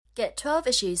Get 12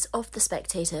 issues of The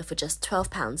Spectator for just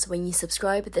 £12 when you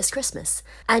subscribe this Christmas,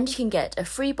 and you can get a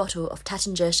free bottle of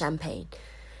Taittinger champagne.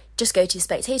 Just go to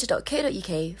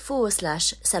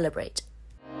spectator.co.uk/celebrate.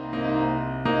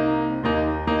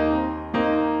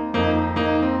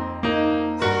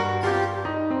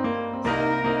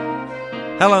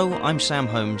 Hello, I'm Sam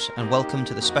Holmes, and welcome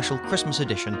to the special Christmas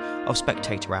edition of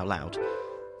Spectator Out Loud.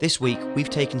 This week, we've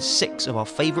taken 6 of our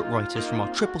favourite writers from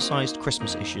our triple-sized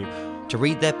Christmas issue to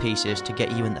read their pieces to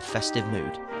get you in the festive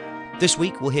mood. This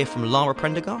week, we'll hear from Lara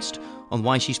Prendergast on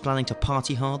why she's planning to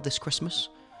party hard this Christmas,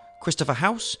 Christopher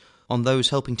House on those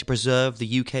helping to preserve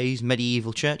the UK's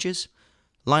medieval churches,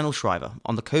 Lionel Shriver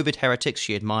on the COVID heretics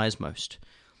she admires most,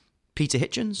 Peter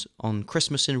Hitchens on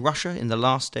Christmas in Russia in the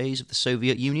last days of the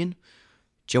Soviet Union,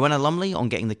 Joanna Lumley on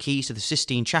getting the keys to the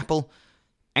Sistine Chapel,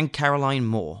 and Caroline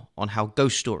Moore on how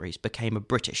ghost stories became a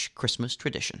British Christmas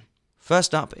tradition.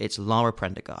 First up, it's Lara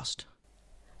Prendergast.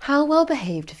 How well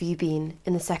behaved have you been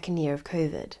in the second year of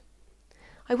COVID?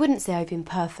 I wouldn't say I've been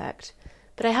perfect,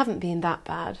 but I haven't been that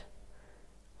bad.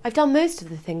 I've done most of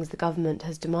the things the government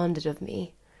has demanded of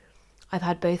me. I've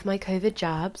had both my COVID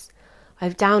jabs,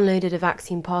 I've downloaded a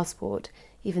vaccine passport,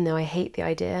 even though I hate the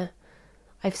idea.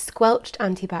 I've squelched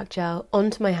antibac gel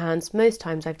onto my hands most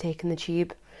times I've taken the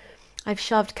tube. I've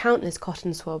shoved countless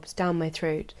cotton swabs down my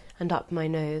throat and up my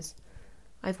nose.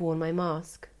 I've worn my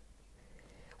mask.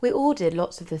 We all did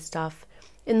lots of this stuff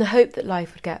in the hope that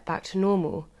life would get back to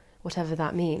normal, whatever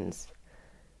that means.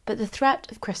 But the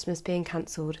threat of Christmas being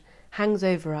cancelled hangs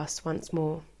over us once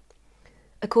more.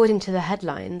 According to the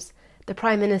headlines, the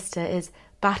Prime Minister is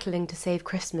battling to save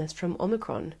Christmas from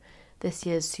Omicron, this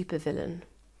year's supervillain.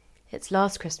 It's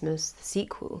Last Christmas, the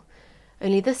sequel,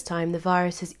 only this time the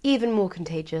virus is even more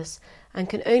contagious and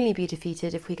can only be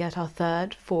defeated if we get our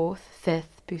 3rd, 4th,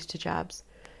 5th booster jabs.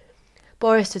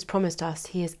 Boris has promised us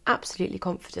he is absolutely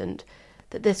confident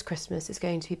that this Christmas is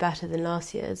going to be better than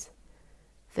last year's.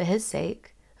 For his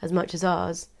sake, as much as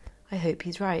ours, I hope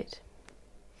he's right.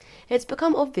 It's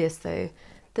become obvious, though,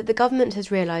 that the government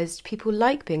has realised people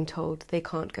like being told they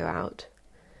can't go out.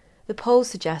 The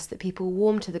polls suggest that people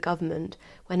warm to the government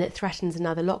when it threatens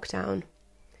another lockdown.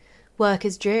 Work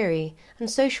is dreary and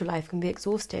social life can be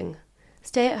exhausting.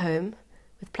 Stay at home.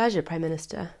 With pleasure, Prime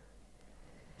Minister.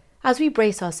 As we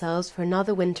brace ourselves for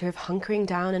another winter of hunkering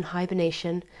down and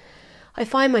hibernation, I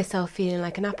find myself feeling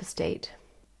like an apostate.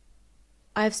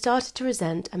 I have started to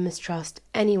resent and mistrust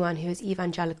anyone who is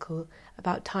evangelical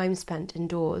about time spent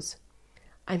indoors.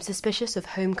 I'm suspicious of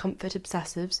home comfort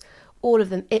obsessives, all of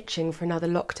them itching for another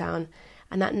lockdown,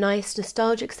 and that nice,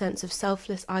 nostalgic sense of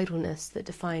selfless idleness that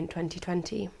defined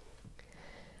 2020.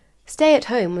 Stay at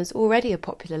home was already a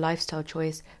popular lifestyle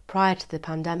choice prior to the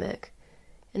pandemic.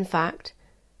 In fact,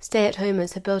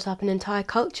 stay-at-homers had built up an entire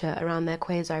culture around their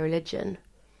quasi-religion.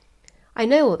 I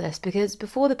know all this because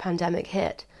before the pandemic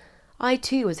hit, I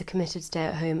too was a committed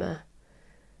stay-at-homer.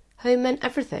 Home meant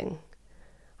everything.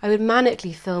 I would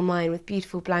manically fill mine with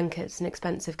beautiful blankets and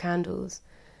expensive candles.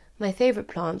 My favourite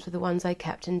plants were the ones I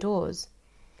kept indoors.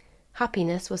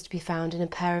 Happiness was to be found in a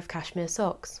pair of cashmere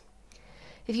socks.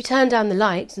 If you turned down the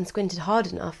lights and squinted hard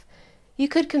enough, you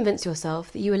could convince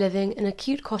yourself that you were living in a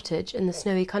cute cottage in the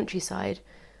snowy countryside,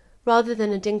 rather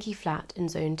than a dinky flat in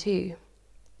Zone 2.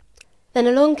 Then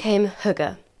along came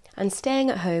Hygge, and staying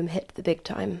at home hit the big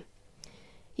time.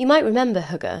 You might remember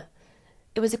Hygge.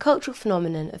 It was a cultural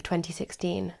phenomenon of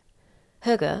 2016.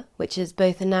 Hygge, which is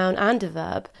both a noun and a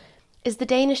verb, is the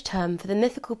Danish term for the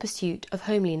mythical pursuit of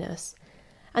homeliness,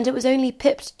 and it was only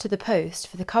pipped to the post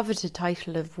for the coveted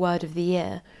title of Word of the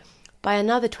Year by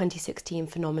another 2016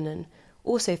 phenomenon,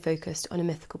 also focused on a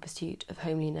mythical pursuit of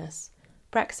homeliness,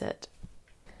 Brexit.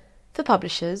 For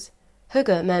publishers,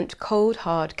 Hygge meant cold,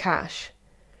 hard cash.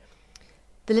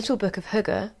 The Little Book of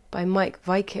Hygge by Mike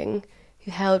Viking,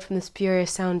 who hailed from the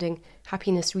spurious-sounding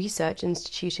Happiness Research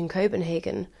Institute in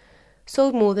Copenhagen,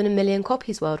 sold more than 1 million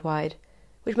copies worldwide,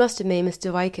 which must have made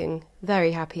Mr. Viking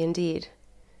very happy indeed.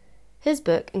 His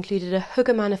book included a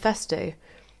Hygge manifesto,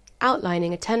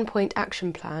 outlining a 10-point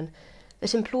action plan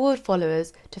that implored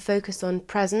followers to focus on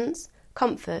presence,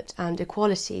 comfort and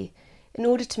equality in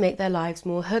order to make their lives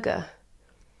more Hygge.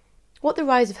 What the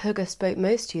rise of Hygge spoke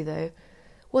most to, though,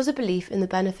 was a belief in the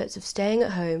benefits of staying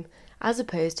at home as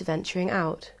opposed to venturing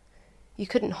out. You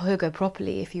couldn't Hygge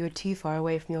properly if you were too far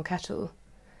away from your kettle.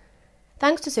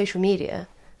 Thanks to social media,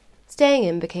 staying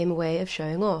in became a way of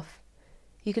showing off.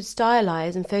 You could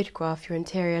stylize and photograph your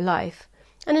interior life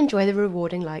and enjoy the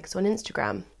rewarding likes on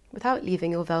Instagram without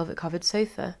leaving your velvet-covered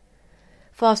sofa.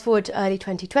 Fast forward to early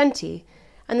 2020,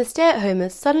 and the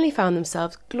stay-at-homers suddenly found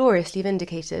themselves gloriously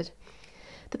vindicated.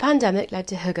 The pandemic led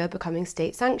to Hygge becoming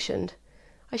state-sanctioned.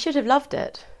 I should have loved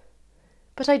it,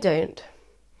 but I don't.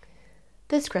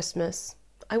 This Christmas,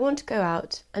 I want to go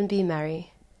out and be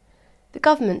merry. The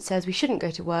government says we shouldn't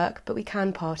go to work, but we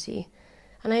can party,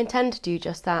 and I intend to do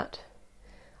just that.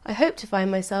 I hope to find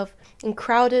myself in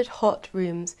crowded, hot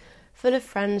rooms full of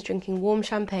friends drinking warm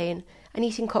champagne and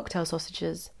eating cocktail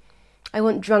sausages. I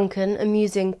want drunken,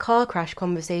 amusing car crash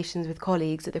conversations with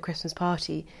colleagues at the Christmas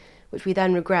party, which we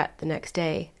then regret the next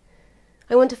day.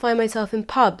 I want to find myself in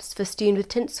pubs festooned with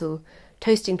tinsel,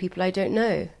 toasting people I don't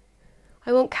know.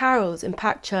 I want carols in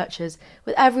packed churches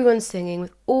with everyone singing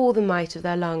with all the might of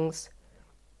their lungs.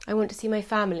 I want to see my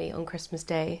family on Christmas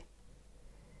Day.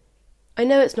 I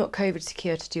know it's not COVID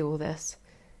secure to do all this.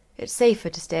 It's safer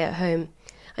to stay at home,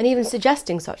 and even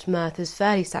suggesting such mirth is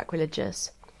fairly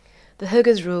sacrilegious. The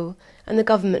Huggers rule, and the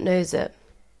government knows it.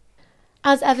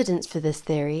 As evidence for this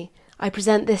theory, I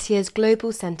present this year's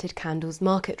Global Scented Candles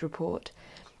Market Report,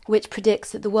 which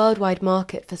predicts that the worldwide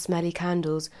market for smelly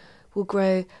candles will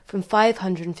grow from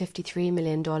 $553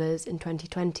 million in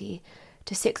 2020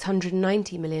 to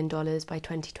 $690 million by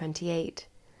 2028.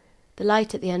 The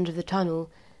light at the end of the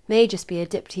tunnel may just be a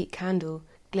diptyque candle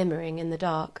glimmering in the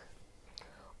dark.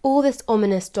 All this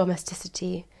ominous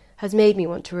domesticity has made me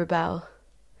want to rebel.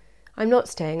 I'm not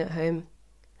staying at home.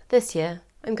 This year,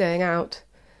 I'm going out.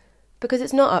 Because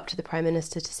it's not up to the Prime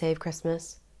Minister to save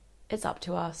Christmas. It's up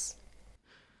to us.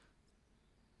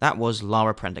 That was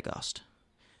Lara Prendergast.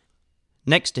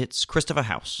 Next, it's Christopher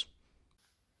House.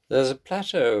 There's a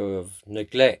plateau of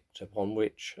neglect upon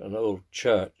which an old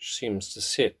church seems to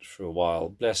sit for a while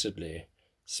blessedly,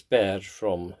 spared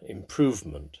from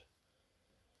improvement.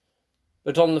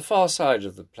 But on the far side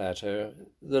of the plateau,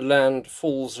 the land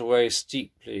falls away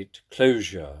steeply to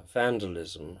closure,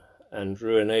 vandalism, and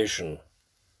ruination.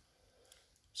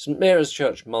 St Mary's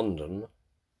Church, Munden,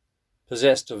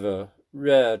 possessed of a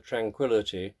rare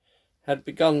tranquillity, had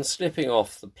begun slipping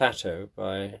off the plateau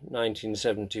by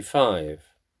 1975.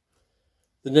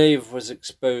 The nave was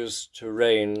exposed to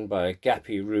rain by a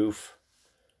gappy roof.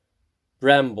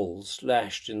 Brambles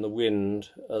lashed in the wind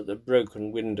at the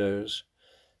broken windows.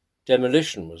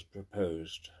 Demolition was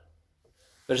proposed.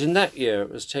 But in that year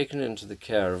it was taken into the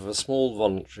care of a small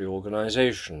voluntary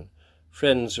organisation,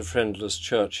 Friends of Friendless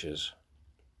Churches.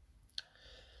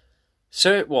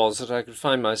 So it was that I could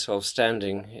find myself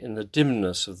standing in the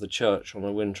dimness of the church on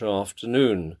a winter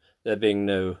afternoon, there being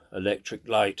no electric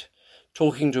light,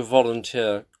 talking to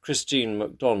volunteer Christine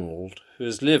MacDonald, who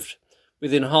has lived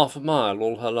within half a mile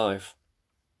all her life.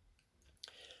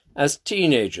 As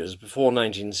teenagers before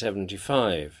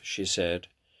 1975, she said,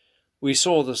 we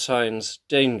saw the signs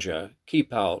 "Danger,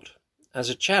 Keep Out" as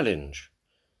a challenge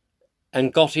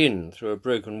and got in through a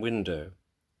broken window.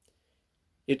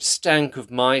 It stank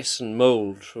of mice and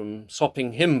mould from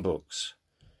sopping hymn books,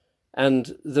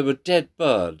 and there were dead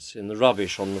birds in the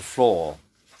rubbish on the floor.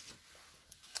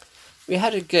 We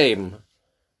had a game,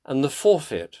 and the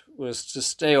forfeit was to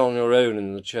stay on your own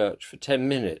in the church for 10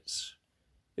 minutes.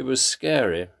 It was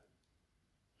scary.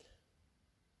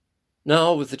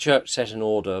 Now, with the church set in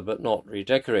order but not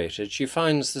redecorated, she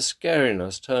finds the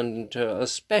scariness turned into a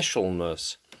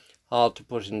specialness hard to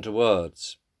put into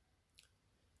words.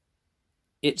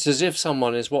 It's as if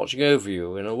someone is watching over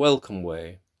you in a welcome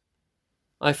way.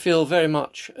 I feel very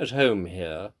much at home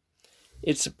here.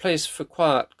 It's a place for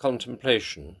quiet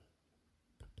contemplation.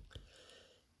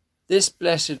 This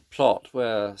blessed plot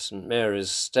where St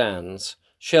Mary's stands,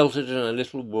 sheltered in a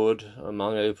little wood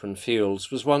among open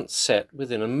fields, was once set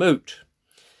within a moat.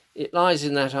 It lies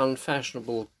in that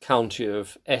unfashionable county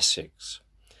of Essex.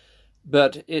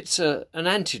 But it's an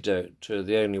antidote to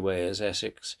The Only Way is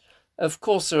Essex. Of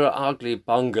course there are ugly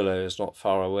bungalows not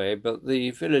far away, but the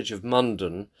village of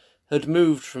Munden had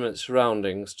moved from its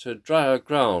surroundings to drier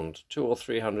ground 200 or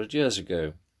 300 years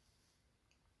ago.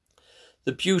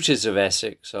 The beauties of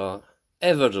Essex are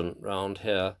evident round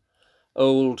here.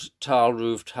 Old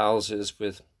tile-roofed houses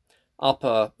with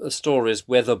upper stories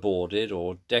weatherboarded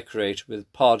or decorated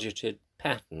with pargeted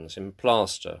patterns in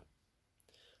plaster.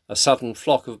 A sudden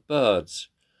flock of birds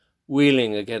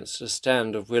wheeling against a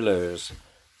stand of willows,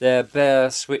 their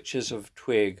bare switches of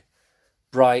twig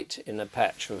bright in a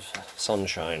patch of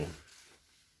sunshine.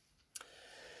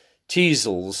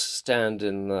 Teasels stand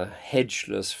in the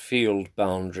hedgeless field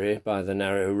boundary by the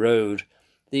narrow road.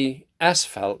 The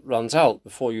asphalt runs out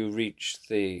before you reach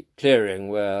the clearing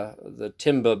where the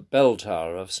timber bell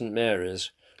tower of St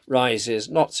Mary's rises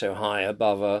not so high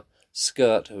above a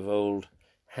skirt of old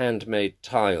handmade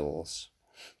tiles.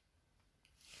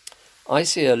 I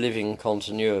see a living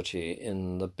continuity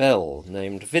in the bell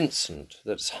named Vincent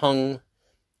that's hung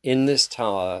in this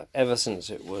tower ever since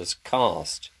it was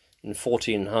cast in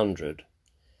 1400.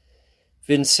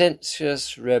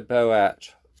 Vincentius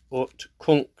reboat ut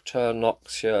cuncta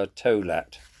noxia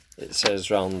tolat, it says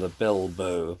round the bell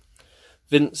bow.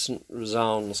 Vincent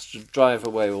resounds to drive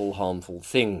away all harmful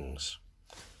things.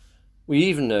 We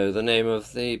even know the name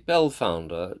of the bell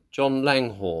founder, John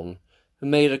Langhorne, who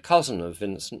made a cousin of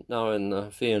Vincent, now in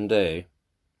the V&A.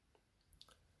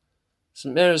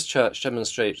 St Mary's Church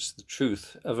demonstrates the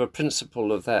truth of a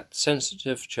principle of that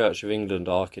sensitive Church of England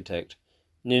architect,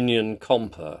 Ninian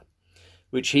Comper,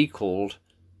 which he called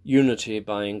unity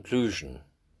by inclusion.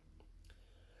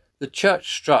 The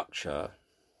church structure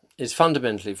is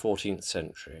fundamentally 14th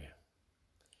century.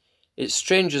 Its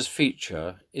strangest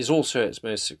feature is also its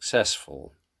most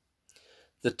successful.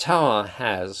 The tower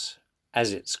has,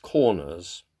 as its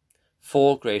corners,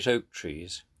 4 great oak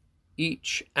trees,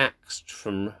 each axed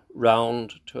from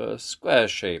round to a square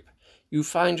shape. You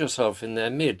find yourself in their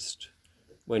midst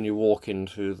when you walk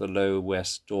into the low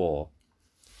west door.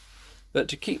 But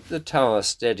to keep the tower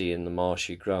steady in the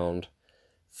marshy ground,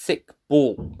 thick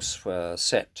balks were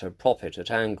set to prop it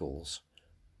at angles,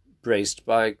 braced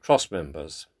by cross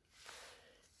members.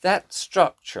 That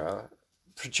structure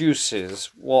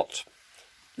produces what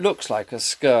looks like a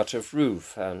skirt of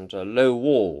roof and a low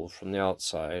wall from the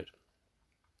outside.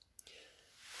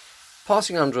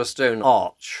 Passing under a stone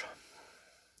arch,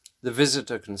 the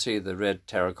visitor can see the red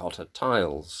terracotta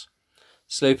tiles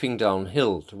sloping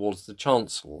downhill towards the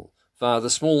chancel via the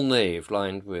small nave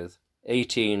lined with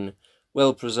 18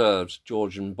 well-preserved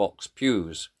Georgian box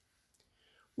pews.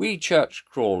 We church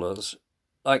crawlers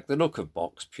like the look of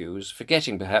box pews,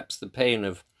 forgetting perhaps the pain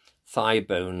of thigh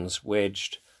bones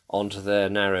wedged onto their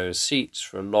narrow seats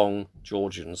for a long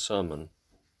Georgian sermon.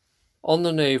 On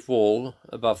the nave wall,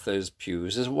 above those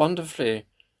pews, is a wonderfully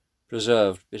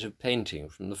preserved bit of painting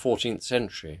from the 14th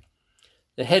century,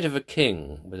 the head of a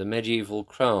king with a medieval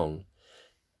crown.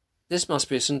 This must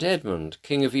be St Edmund,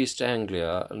 King of East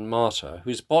Anglia and martyr,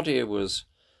 whose body was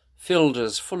filled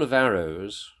as full of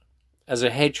arrows as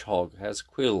a hedgehog has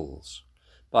quills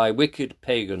by wicked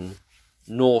pagan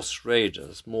Norse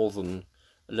raiders more than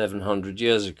 1100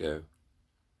 years ago.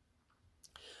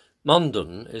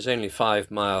 Mundon is only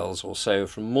 5 miles or so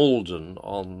from Malden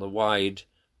on the wide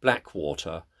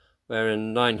Blackwater, where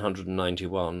in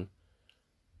 991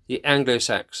 the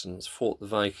Anglo-Saxons fought the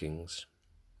Vikings.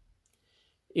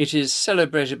 It is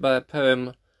celebrated by a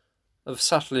poem of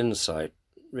subtle insight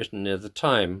written near the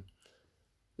time.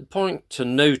 The point to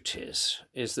notice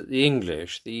is that the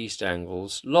English, the East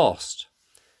Angles, lost.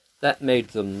 That made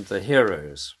them the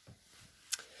heroes.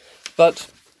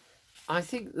 But I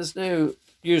think there's no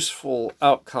useful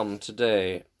outcome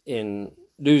today in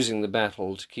losing the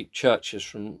battle to keep churches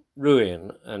from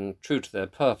ruin and true to their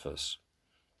purpose.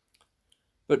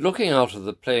 But looking out of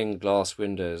the plain glass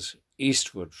windows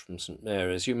eastward from St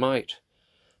Mary's, you might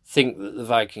think that the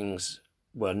Vikings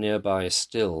were nearby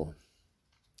still.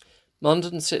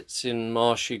 Mundon sits in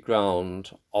marshy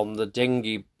ground on the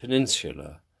Dengie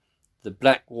Peninsula, the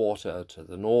Blackwater to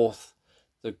the north,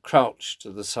 the Crouch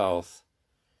to the south,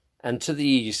 and to the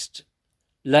east,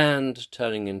 land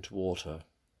turning into water.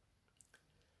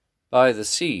 By the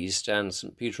sea stands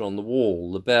St Peter on the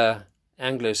Wall, the bare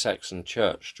Anglo-Saxon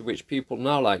church to which people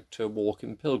now like to walk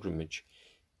in pilgrimage,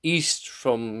 east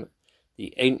from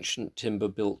the ancient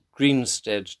timber-built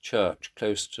Greenstead Church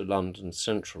close to London's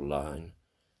Central Line,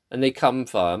 and they come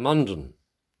via Mundon.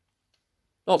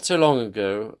 Not so long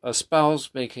ago, a spouse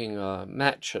making a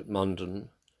match at Mundon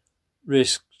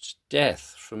risked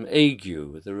death from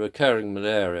ague, the recurring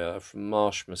malaria from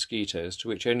marsh mosquitoes to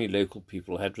which only local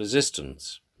people had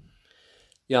resistance.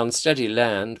 The unsteady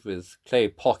land with clay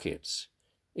pockets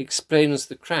explains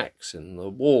the cracks in the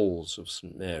walls of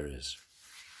St Mary's.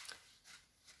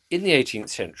 In the 18th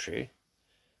century,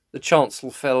 the chancel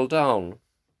fell down.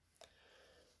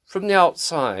 From the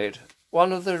outside,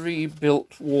 one of the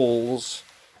rebuilt walls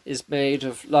is made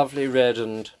of lovely red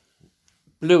and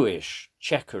bluish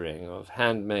checkering of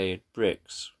handmade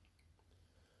bricks.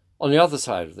 On the other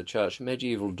side of the church, a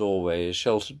medieval doorway is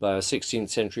sheltered by a 16th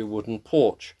century wooden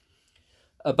porch,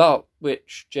 about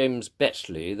which James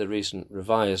Betley, the recent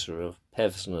reviser of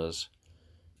Pevsner's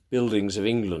Buildings of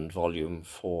England volume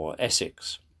for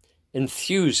Essex,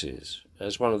 enthuses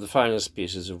as one of the finest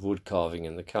pieces of wood carving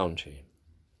in the county.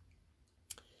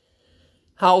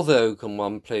 How, though, can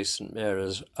one place St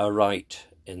Mary's aright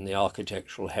in the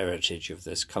architectural heritage of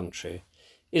this country?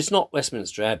 It's not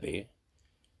Westminster Abbey.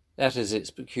 That is its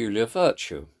peculiar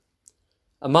virtue.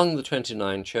 Among the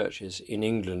 29 churches in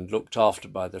England looked after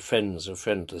by the Friends of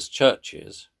Friendless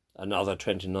Churches, another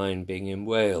 29 being in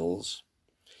Wales,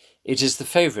 it is the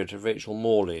favourite of Rachel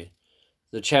Morley,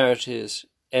 the charity's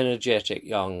energetic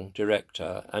young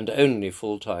director and only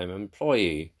full-time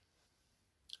employee.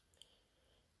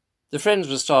 The Friends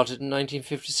was started in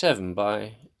 1957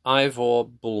 by Ivor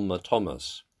Bulmer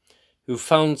Thomas, who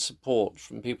found support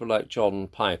from people like John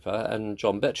Piper and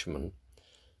John Betjeman.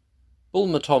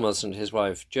 Bulmer Thomas and his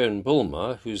wife Joan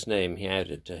Bulmer, whose name he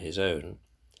added to his own,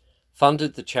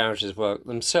 funded the charity's work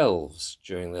themselves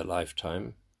during their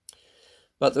lifetime.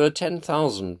 But there are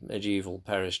 10,000 medieval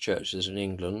parish churches in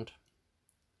England.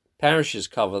 Parishes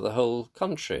cover the whole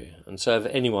country and serve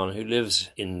anyone who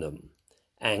lives in them,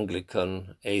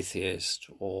 Anglican, atheist,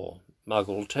 or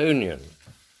Muggletonian.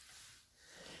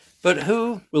 But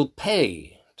who will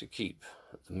pay to keep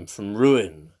them from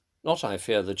ruin? Not, I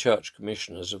fear, the church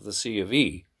commissioners of the C of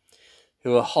E,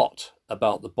 who are hot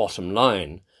about the bottom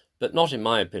line, but not, in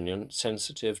my opinion,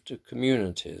 sensitive to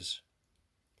communities.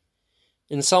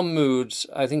 In some moods,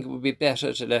 I think it would be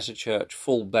better to let a church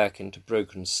fall back into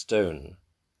broken stone.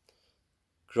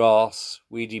 Grass,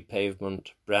 weedy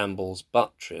pavement, brambles,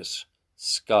 buttress,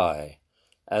 sky,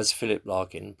 as Philip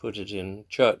Larkin put it in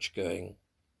Church-Going,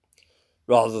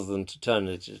 rather than to turn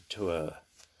it into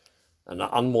an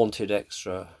unwanted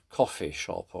extra coffee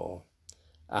shop or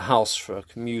a house for a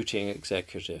commuting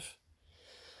executive.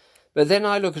 But then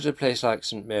I look at a place like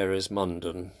St Mary's,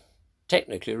 Munden,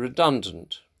 technically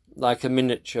redundant, like a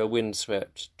miniature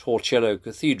windswept Torcello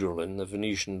Cathedral in the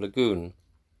Venetian lagoon,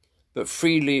 but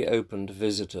freely open to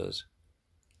visitors.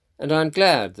 And I'm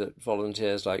glad that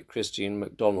volunteers like Christine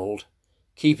MacDonald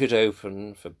keep it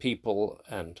open for people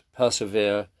and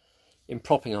persevere in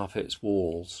propping up its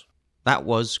walls. That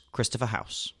was Christopher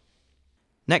House.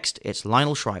 Next, it's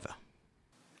Lionel Shriver.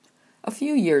 A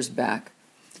few years back,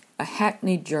 a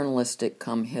hackneyed journalistic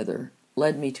come-hither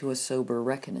led me to a sober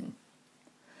reckoning.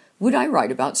 Would I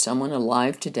write about someone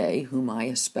alive today whom I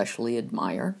especially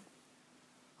admire?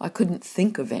 I couldn't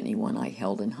think of anyone I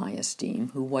held in high esteem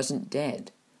who wasn't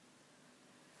dead.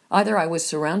 Either I was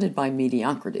surrounded by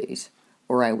mediocrities,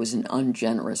 or I was an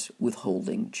ungenerous,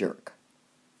 withholding jerk.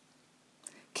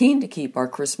 Keen to keep our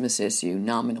Christmas issue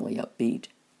nominally upbeat,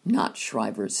 not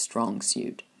Shriver's strong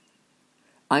suit,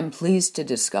 I'm pleased to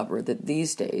discover that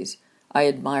these days I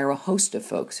admire a host of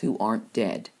folks who aren't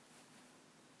dead.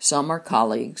 Some are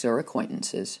colleagues or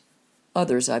acquaintances,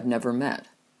 others I've never met.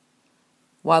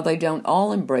 While they don't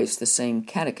all embrace the same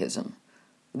catechism,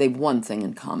 they've one thing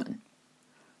in common.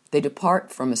 They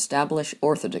depart from established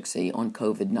orthodoxy on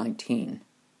COVID-19.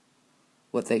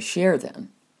 What they share, then,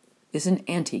 is an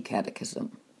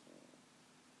anti-catechism.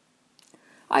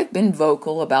 I've been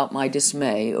vocal about my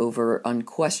dismay over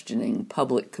unquestioning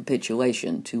public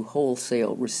capitulation to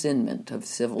wholesale rescindment of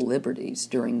civil liberties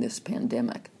during this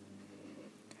pandemic.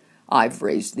 I've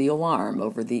raised the alarm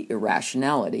over the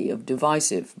irrationality of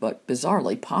divisive but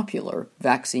bizarrely popular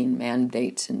vaccine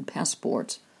mandates and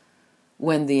passports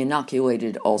when the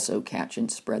inoculated also catch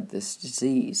and spread this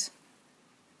disease.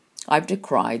 I've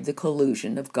decried the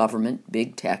collusion of government,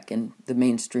 big tech, and the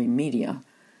mainstream media,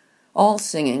 all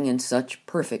singing in such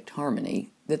perfect harmony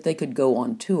that they could go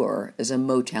on tour as a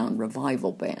Motown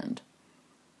revival band.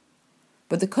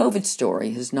 But the COVID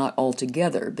story has not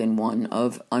altogether been one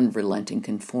of unrelenting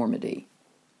conformity.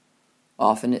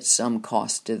 Often at some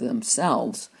cost to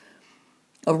themselves,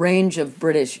 a range of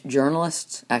British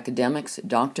journalists, academics,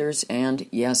 doctors, and,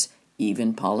 yes,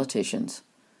 even politicians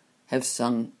have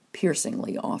sung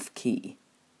piercingly off-key.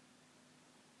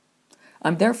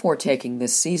 I'm therefore taking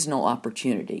this seasonal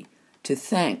opportunity to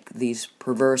thank these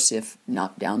perverse, if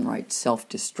not downright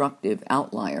self-destructive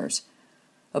outliers,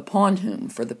 upon whom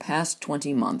for the past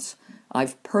 20 months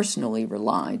I've personally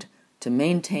relied to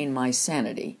maintain my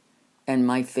sanity and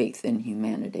my faith in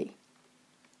humanity.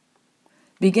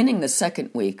 Beginning the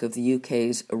second week of the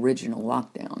UK's original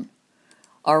lockdown,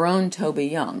 our own Toby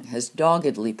Young has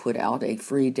doggedly put out a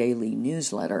free daily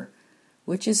newsletter,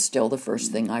 which is still the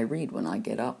first thing I read when I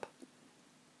get up.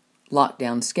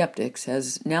 Lockdown Skeptics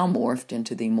has now morphed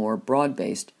into the more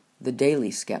broad-based The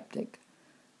Daily Skeptic,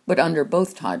 but under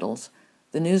both titles,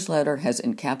 the newsletter has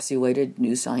encapsulated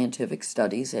new scientific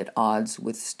studies at odds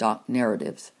with stock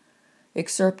narratives,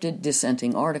 excerpted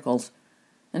dissenting articles,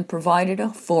 and provided a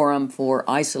forum for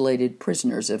isolated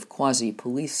prisoners of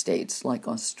quasi-police states like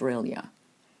Australia.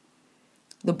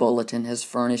 The bulletin has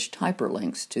furnished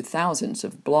hyperlinks to thousands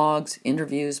of blogs,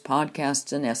 interviews,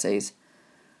 podcasts, and essays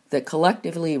that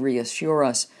collectively reassure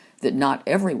us that not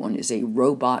everyone is a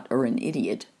robot or an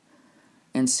idiot,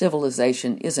 and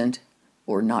civilization isn't,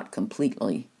 or not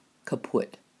completely,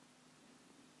 kaput.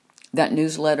 That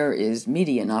newsletter is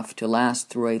meaty enough to last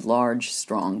through a large,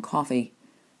 strong coffee,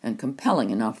 and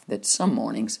compelling enough that some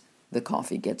mornings the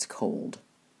coffee gets cold.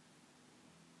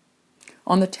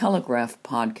 On the Telegraph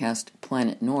podcast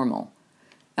Planet Normal,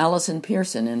 Alison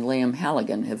Pearson and Liam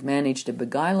Halligan have managed a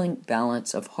beguiling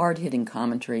balance of hard-hitting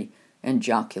commentary and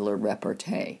jocular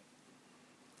repartee.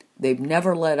 They've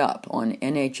never let up on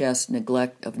NHS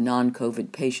neglect of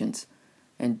non-COVID patients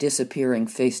and disappearing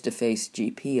face-to-face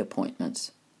GP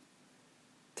appointments.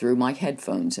 Through my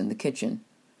headphones in the kitchen,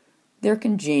 their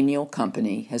congenial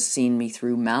company has seen me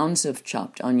through mounds of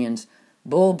chopped onions,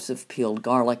 bulbs of peeled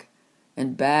garlic,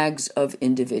 and bags of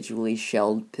individually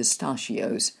shelled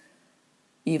pistachios,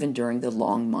 even during the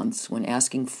long months when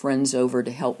asking friends over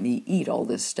to help me eat all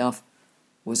this stuff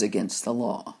was against the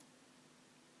law.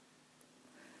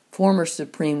 Former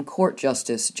Supreme Court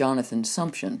Justice Jonathan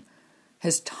Sumption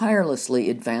has tirelessly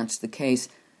advanced the case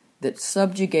that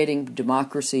subjugating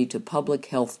democracy to public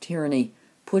health tyranny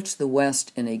puts the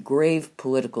West in a grave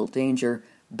political danger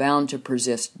bound to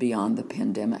persist beyond the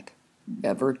pandemic.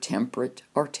 Ever temperate,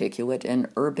 articulate, and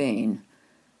urbane,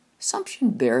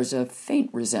 Sumption bears a faint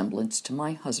resemblance to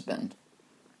my husband,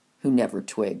 who never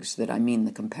twigs that I mean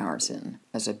the comparison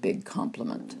as a big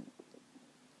compliment.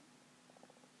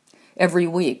 Every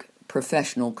week,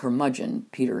 professional curmudgeon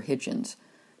Peter Hitchens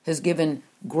has given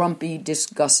grumpy,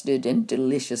 disgusted, and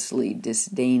deliciously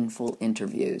disdainful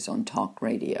interviews on talk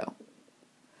radio.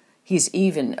 He's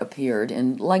even appeared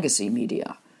in legacy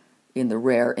media, in the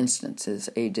rare instances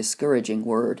a discouraging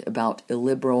word about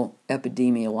illiberal,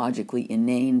 epidemiologically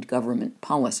inane government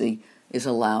policy is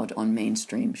allowed on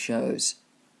mainstream shows.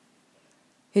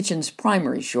 Hitchens'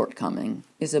 primary shortcoming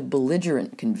is a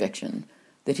belligerent conviction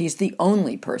that he's the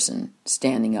only person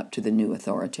standing up to the new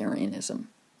authoritarianism.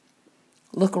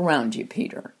 Look around you,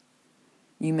 Peter.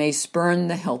 You may spurn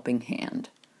the helping hand,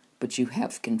 but you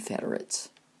have Confederates.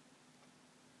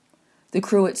 The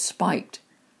crew at Spiked,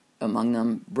 among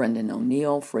them Brendan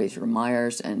O'Neill, Fraser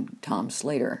Myers, and Tom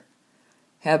Slater,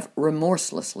 have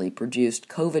remorselessly produced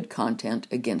COVID content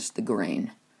against the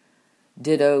grain.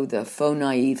 Ditto the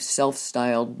faux-naive,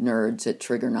 self-styled nerds at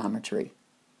Trigonometry.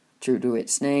 True to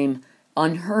its name,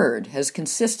 Unheard has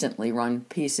consistently run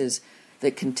pieces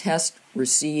that contest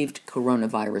received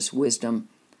coronavirus wisdom,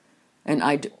 and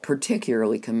I'd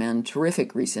particularly commend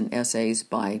terrific recent essays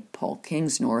by Paul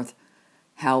Kingsnorth,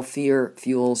 How Fear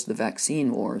Fuels the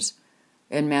Vaccine Wars,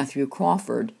 and Matthew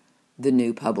Crawford, The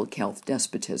New Public Health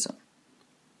Despotism.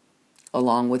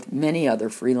 Along with many other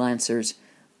freelancers,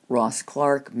 Ross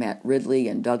Clark, Matt Ridley,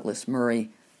 and Douglas Murray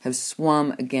have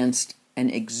swum against an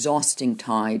exhausting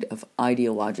tide of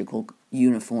ideological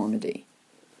uniformity.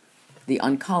 The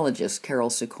oncologist Carol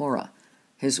Sikora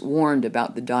has warned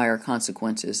about the dire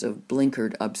consequences of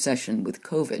blinkered obsession with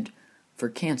COVID for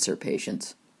cancer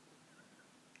patients.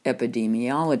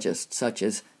 Epidemiologists such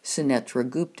as Sunetra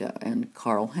Gupta and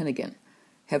Carl Hennigan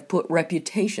have put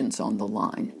reputations on the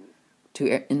line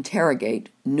to interrogate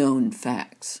known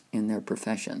facts in their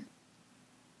profession.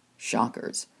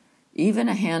 Shockers. Even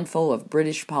a handful of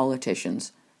British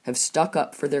politicians have stuck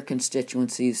up for their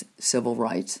constituencies' civil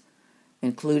rights,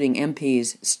 including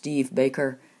MPs Steve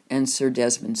Baker and Sir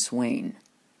Desmond Swayne.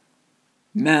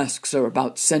 Masks are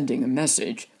about sending a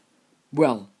message.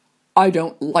 Well, I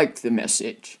don't like the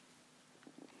message.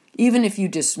 Even if you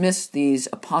dismiss these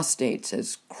apostates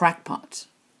as crackpots,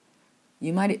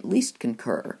 you might at least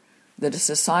concur that a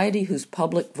society whose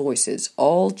public voices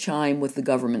all chime with the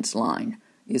government's line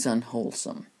is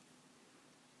unwholesome.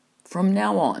 From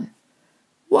now on,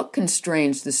 what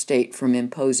constrains the state from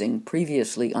imposing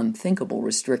previously unthinkable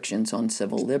restrictions on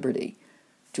civil liberty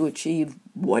to achieve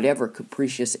whatever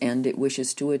capricious end it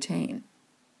wishes to attain?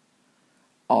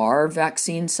 Are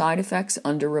vaccine side effects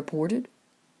underreported?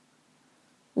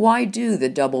 Why do the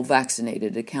double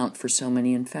vaccinated account for so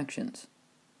many infections?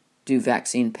 Do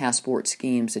vaccine passport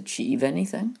schemes achieve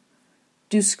anything?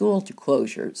 Do school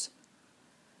closures?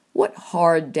 What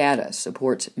hard data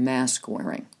supports mask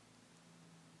wearing?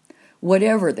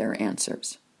 Whatever their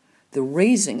answers, the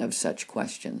raising of such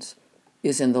questions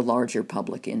is in the larger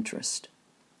public interest.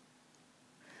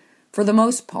 For the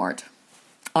most part,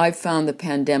 I've found the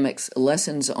pandemic's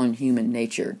lessons on human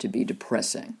nature to be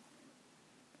depressing.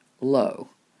 Lo,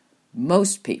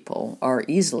 most people are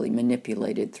easily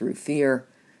manipulated through fear,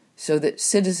 so that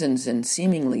citizens in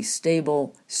seemingly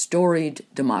stable, storied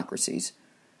democracies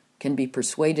can be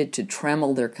persuaded to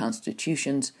trammel their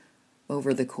constitutions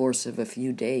over the course of a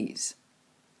few days.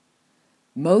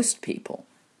 Most people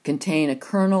contain a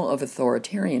kernel of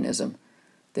authoritarianism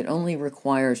that only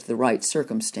requires the right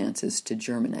circumstances to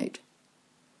germinate.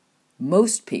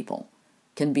 Most people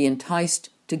can be enticed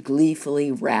to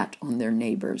gleefully rat on their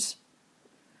neighbors.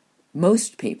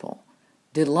 Most people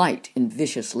delight in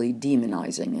viciously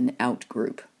demonizing an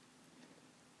out-group.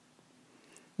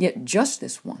 Yet just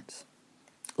this once,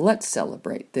 let's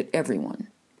celebrate that everyone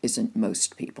isn't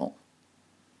most people.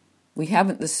 We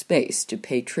haven't the space to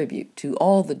pay tribute to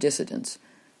all the dissidents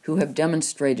who have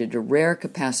demonstrated a rare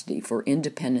capacity for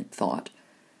independent thought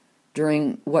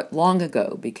during what long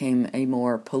ago became a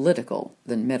more political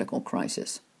than medical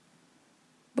crisis.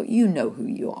 But you know who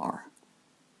you are.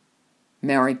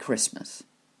 Merry Christmas,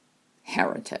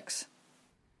 heretics.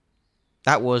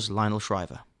 That was Lionel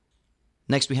Shriver.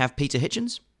 Next we have Peter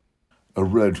Hitchens. A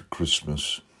Red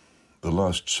Christmas, the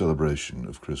last celebration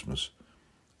of Christmas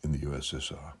in the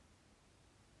USSR.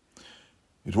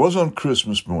 It was on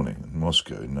Christmas morning in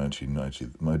Moscow in 1990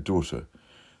 that my daughter,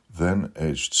 then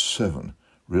aged 7,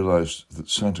 realized that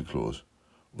Santa Claus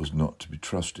was not to be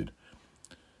trusted.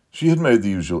 She had made the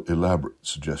usual elaborate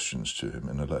suggestions to him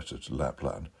in a letter to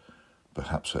Lapland.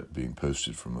 Perhaps that being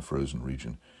posted from a frozen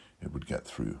region, it would get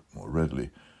through more readily.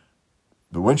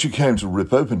 But when she came to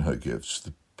rip open her gifts,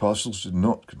 the parcels did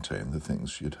not contain the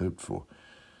things she had hoped for.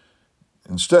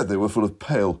 Instead, they were full of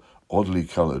pale, oddly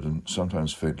coloured and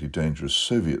sometimes faintly dangerous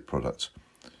Soviet products,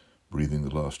 breathing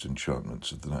the last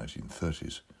enchantments of the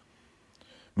 1930s.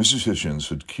 Mrs. Hitchens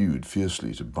had queued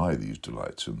fiercely to buy these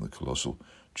delights in the colossal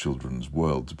Children's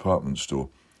World department store,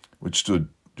 which stood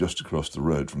just across the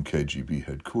road from KGB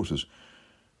headquarters.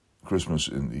 Christmas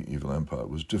in the evil empire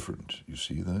was different, you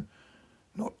see, though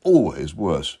not always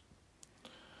worse.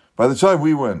 By the time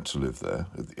we went to live there,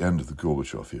 at the end of the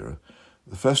Gorbachev era,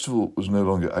 the festival was no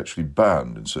longer actually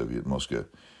banned in Soviet Moscow.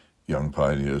 Young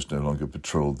pioneers no longer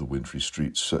patrolled the wintry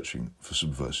streets searching for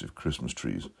subversive Christmas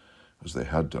trees, as they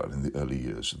had done in the early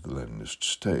years of the Leninist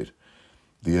state.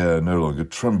 The air no longer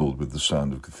trembled with the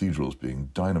sound of cathedrals being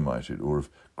dynamited or of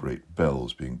great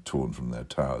bells being torn from their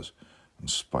towers and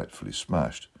spitefully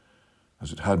smashed,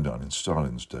 as it had done in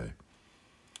Stalin's day.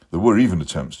 There were even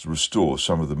attempts to restore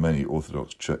some of the many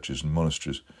Orthodox churches and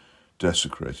monasteries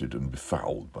desecrated and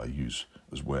befouled by use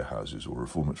as warehouses or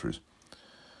reformatories.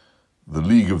 The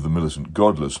League of the Militant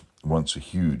Godless, once a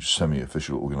huge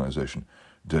semi-official organisation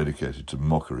dedicated to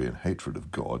mockery and hatred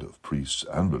of God, of priests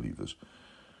and believers,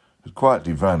 had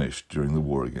quietly vanished during the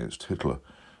war against Hitler.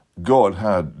 God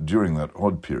had, during that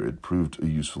odd period, proved a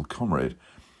useful comrade,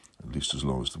 at least as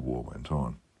long as the war went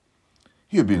on.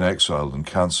 He had been exiled and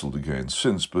cancelled again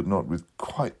since, but not with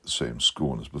quite the same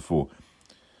scorn as before.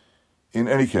 In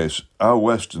any case, our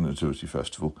Western Nativity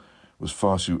Festival was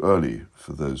far too early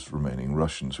for those remaining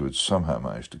Russians who had somehow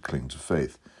managed to cling to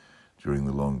faith during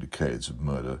the long decades of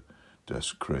murder,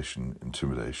 desecration,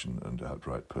 intimidation, and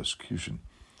outright persecution.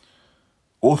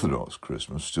 Orthodox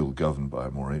Christmas, still governed by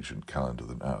a more ancient calendar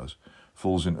than ours,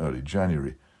 falls in early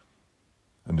January.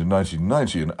 And in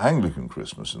 1990, an Anglican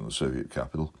Christmas in the Soviet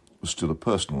capital was still a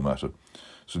personal matter.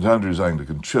 St Andrew's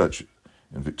Anglican Church,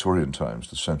 in Victorian times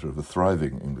the centre of a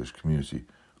thriving English community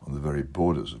on the very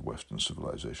borders of Western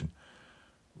civilization,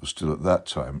 was still at that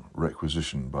time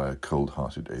requisitioned by a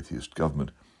cold-hearted atheist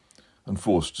government and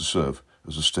forced to serve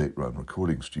as a state-run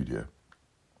recording studio.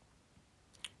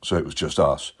 So it was just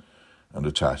us and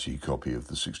a tatty copy of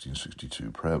the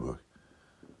 1662 prayer book.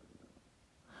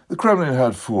 The Kremlin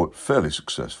had fought fairly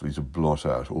successfully to blot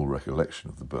out all recollection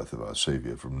of the birth of our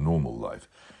Saviour from normal life,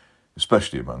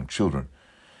 especially among children.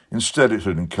 Instead, it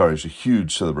had encouraged a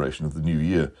huge celebration of the New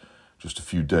Year just a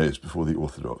few days before the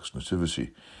Orthodox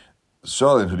Nativity.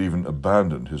 Stalin had even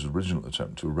abandoned his original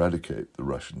attempt to eradicate the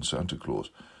Russian Santa Claus,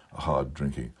 a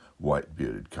hard-drinking,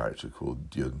 white-bearded character called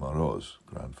Ded Moroz,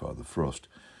 Grandfather Frost,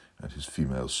 and his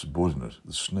female subordinate,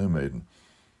 the Snow Maiden.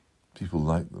 People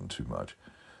liked them too much,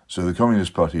 so the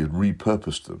Communist Party had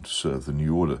repurposed them to serve the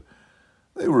new order.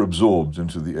 They were absorbed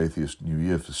into the atheist New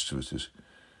Year festivities,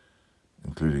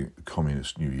 including a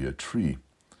communist New Year tree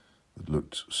that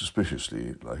looked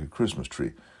suspiciously like a Christmas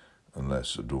tree,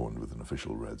 unless adorned with an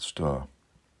official red star.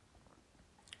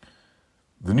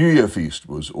 The New Year feast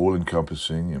was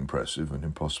all-encompassing, impressive, and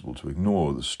impossible to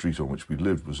ignore. The street on which we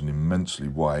lived was an immensely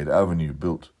wide avenue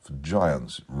built for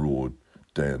giants. It roared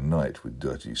day and night with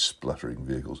dirty, spluttering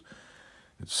vehicles,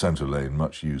 its centre lane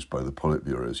much used by the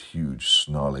Politburo's huge,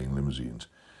 snarling limousines.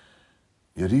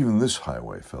 Yet even this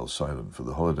highway fell silent for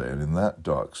the holiday, and in that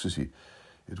dark city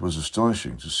it was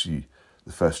astonishing to see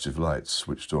the festive lights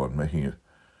switched on, making it,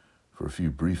 for a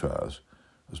few brief hours,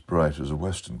 as bright as a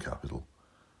Western capital.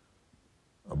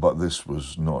 But this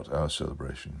was not our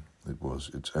celebration. It was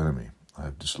its enemy. I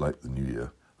have disliked the New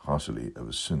Year heartily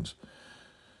ever since.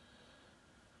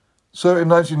 So in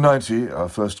 1990, our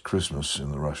first Christmas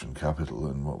in the Russian capital,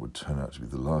 and what would turn out to be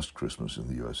the last Christmas in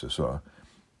the USSR,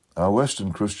 our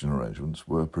Western Christian arrangements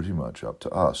were pretty much up to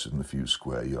us in the few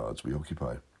square yards we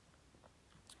occupied.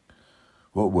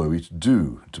 What were we to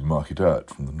do to mark it out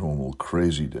from the normal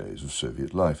crazy days of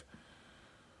Soviet life?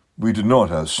 We did not,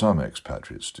 as some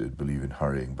expatriates did, believe in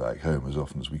hurrying back home as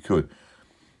often as we could.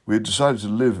 We had decided to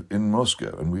live in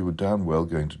Moscow, and we were damn well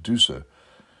going to do so,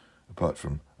 apart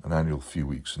from an annual few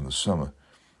weeks in the summer.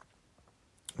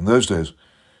 In those days,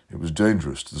 it was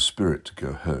dangerous to the spirit to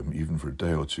go home, even for a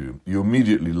day or two. You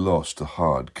immediately lost the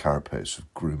hard carapace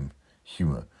of grim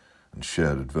humour and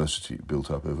shared adversity built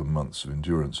up over months of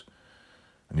endurance,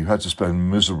 and you had to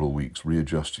spend miserable weeks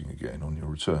readjusting again on your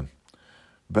return.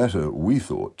 Better, we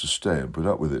thought, to stay and put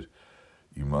up with it.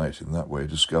 You might in that way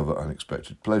discover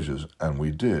unexpected pleasures, and we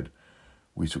did.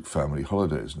 We took family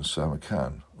holidays in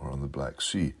Samarkand or on the Black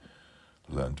Sea,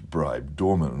 learned to bribe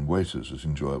doormen and waiters at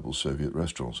enjoyable Soviet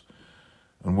restaurants,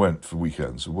 and went for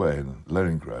weekends away in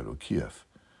Leningrad or Kiev.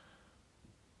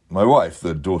 My wife,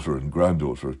 the daughter and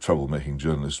granddaughter of trouble-making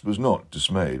journalists, was not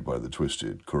dismayed by the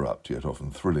twisted, corrupt, yet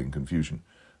often thrilling confusion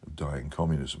of dying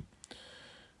communism.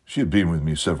 She had been with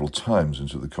me several times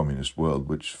into the communist world,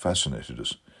 which fascinated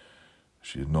us.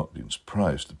 She had not been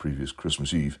surprised the previous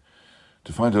Christmas Eve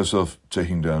to find herself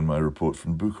taking down my report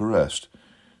from Bucharest,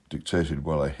 dictated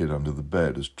while I hid under the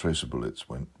bed as tracer bullets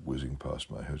went whizzing past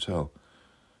my hotel.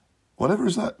 "Whatever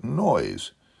is that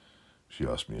noise?" she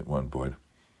asked me at one point.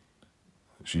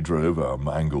 She drove our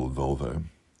mangled Volvo,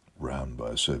 rammed by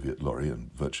a Soviet lorry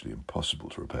and virtually impossible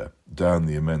to repair, down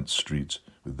the immense streets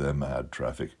with their mad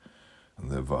traffic and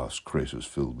their vast craters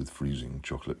filled with freezing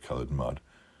chocolate-coloured mud,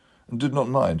 and did not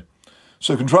mind.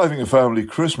 So contriving a family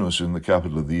Christmas in the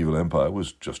capital of the evil empire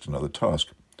was just another task.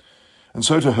 And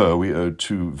so to her we owed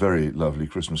 2 very lovely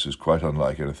Christmases, quite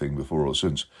unlike anything before or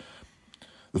since.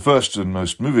 The first and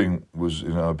most moving was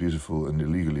in our beautiful and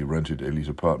illegally rented elite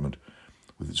apartment,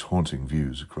 with its haunting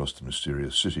views across the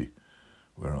mysterious city,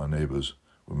 where our neighbours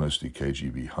were mostly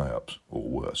KGB high-ups, or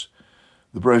worse.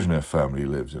 The Brezhnev family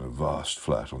lived in a vast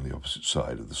flat on the opposite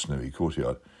side of the snowy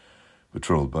courtyard,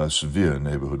 patrolled by a severe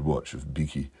neighbourhood watch of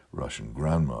beaky Russian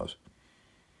grandmas.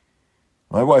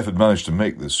 My wife had managed to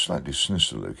make this slightly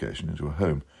sinister location into a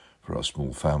home for our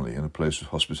small family and a place of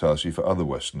hospitality for other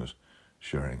Westerners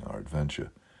sharing our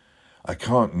adventure. I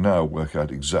can't now work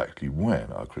out exactly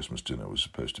when our Christmas dinner was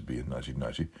supposed to be in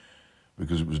 1990,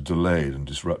 because it was delayed and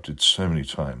disrupted so many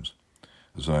times,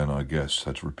 as I and our guests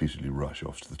had to repeatedly rush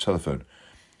off to the telephone.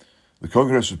 The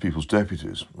Congress of People's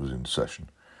Deputies was in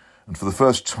session, and for the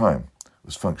first time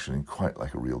was functioning quite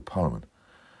like a real parliament.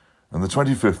 And the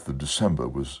 25th of December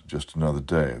was just another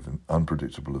day of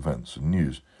unpredictable events and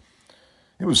news.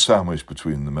 It was sandwiched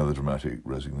between the melodramatic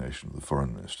resignation of the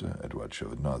Foreign Minister, Eduard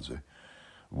Shevardnadze,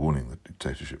 warning that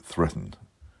dictatorship threatened,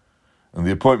 and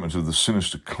the appointment of the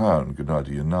sinister clown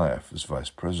Gennady Yanayev as vice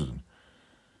president.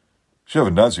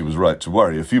 Shevardnadze was right to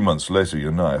worry. A few months later,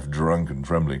 Yanayev, drunk and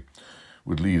trembling,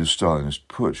 would lead a Stalinist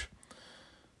putsch.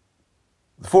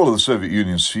 The fall of the Soviet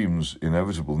Union seems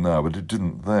inevitable now, but it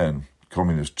didn't then.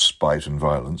 Communist spite and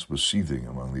violence were seething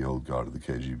among the old guard of the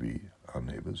KGB, our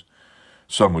neighbours.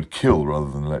 Some would kill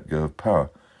rather than let go of power.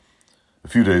 A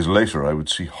few days later, I would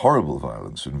see horrible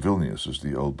violence in Vilnius as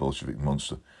the old Bolshevik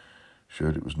monster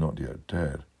showed it was not yet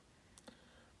dead.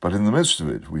 But in the midst of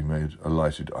it, we made a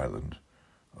lighted island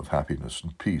of happiness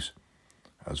and peace,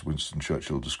 as Winston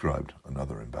Churchill described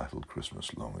another embattled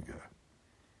Christmas long ago.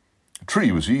 A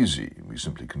tree was easy. We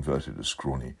simply converted a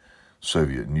scrawny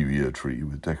Soviet New Year tree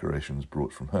with decorations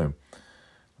brought from home,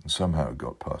 and somehow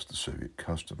got past the Soviet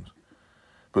customs.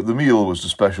 But the meal was a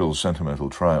special sentimental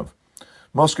triumph.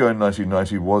 Moscow in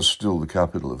 1990 was still the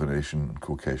capital of an Asian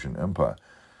Caucasian empire.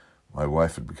 My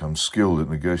wife had become skilled at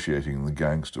negotiating in the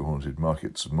gangster-haunted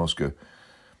markets of Moscow,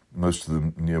 most of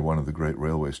them near one of the great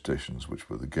railway stations, which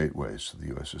were the gateways to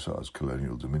the USSR's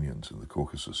colonial dominions in the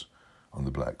Caucasus, on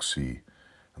the Black Sea,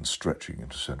 and stretching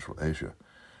into Central Asia.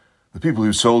 The people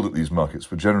who sold at these markets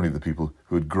were generally the people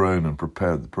who had grown and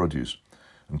prepared the produce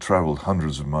and travelled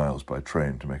hundreds of miles by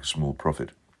train to make a small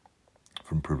profit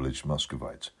from privileged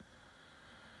Muscovites.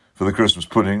 For the Christmas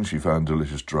pudding, she found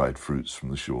delicious dried fruits from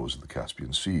the shores of the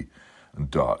Caspian Sea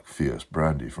and dark, fierce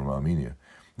brandy from Armenia.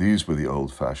 These were the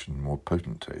old-fashioned, more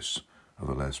potent tastes of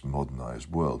a less modernized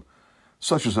world,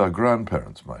 such as our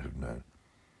grandparents might have known.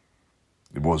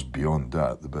 It was beyond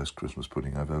doubt the best Christmas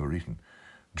pudding I've ever eaten.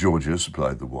 Georgia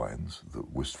supplied the wines, the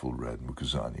wistful red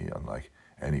Mukazani, unlike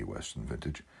any Western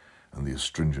vintage, and the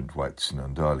astringent white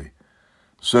Sinandali.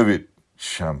 Soviet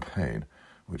champagne,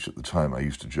 which at the time I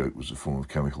used to joke was a form of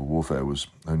chemical warfare, was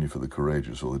only for the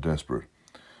courageous or the desperate.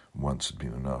 Once had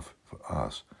been enough for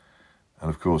us. And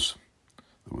of course,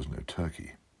 there was no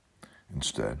turkey.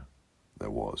 Instead, there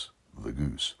was the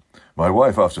goose. My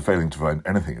wife, after failing to find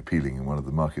anything appealing in one of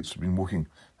the markets, had been walking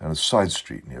down a side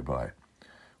street nearby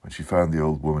when she found the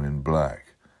old woman in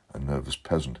black, a nervous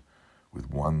peasant with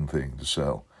one thing to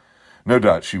sell. No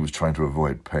doubt she was trying to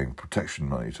avoid paying protection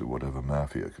money to whatever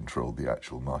mafia controlled the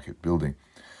actual market building.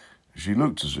 She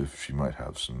looked as if she might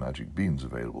have some magic beans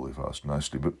available if asked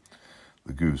nicely, but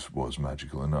the goose was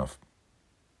magical enough.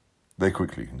 They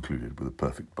quickly concluded with a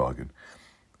perfect bargain,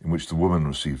 in which the woman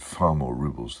received far more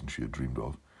roubles than she had dreamed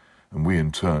of, and we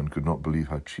in turn could not believe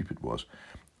how cheap it was.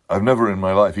 I've never in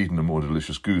my life eaten a more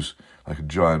delicious goose, like a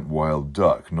giant wild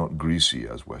duck, not greasy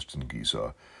as western geese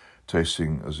are,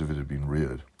 tasting as if it had been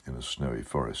reared in a snowy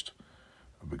forest,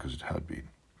 because it had been.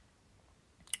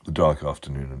 The dark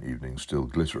afternoon and evening still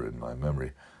glitter in my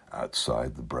memory,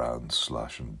 outside the brown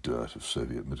slush and dirt of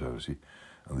Soviet modernity,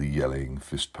 and the yelling,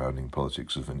 fist-pounding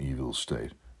politics of an evil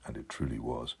state, and it truly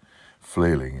was,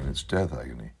 flailing in its death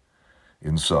agony.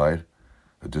 Inside,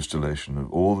 a distillation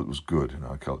of all that was good in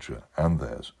our culture and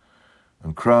theirs,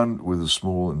 and crowned with a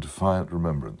small and defiant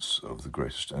remembrance of the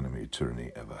greatest enemy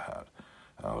tyranny ever had,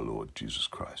 our Lord Jesus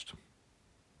Christ.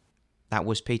 That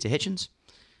was Peter Hitchens.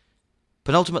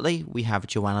 Penultimately, we have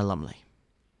Joanna Lumley.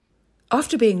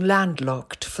 After being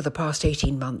landlocked for the past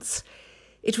 18 months,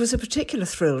 it was a particular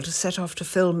thrill to set off to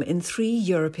film in 3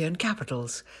 European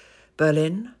capitals,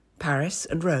 Berlin, Paris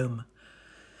and Rome.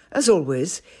 As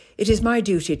always, it is my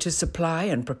duty to supply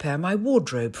and prepare my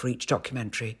wardrobe for each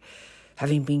documentary,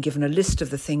 having been given a list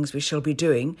of the things we shall be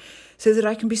doing so that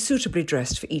I can be suitably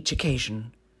dressed for each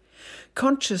occasion.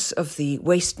 Conscious of the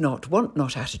waste not, want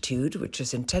not attitude, which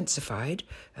has intensified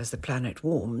as the planet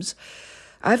warms,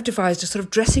 I have devised a sort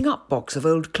of dressing up box of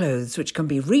old clothes which can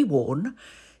be reworn,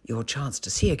 your chance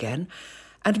to see again,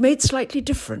 and made slightly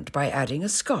different by adding a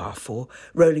scarf or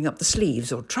rolling up the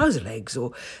sleeves or trouser legs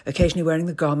or occasionally wearing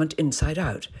the garment inside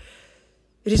out.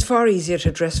 It is far easier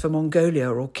to dress for Mongolia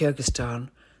or Kyrgyzstan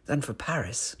than for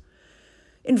Paris.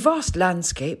 In vast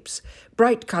landscapes,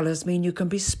 bright colours mean you can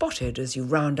be spotted as you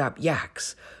round up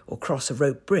yaks or cross a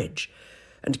rope bridge,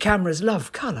 and cameras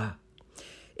love colour.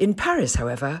 In Paris,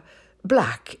 however,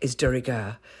 black is de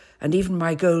rigueur, and even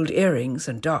my gold earrings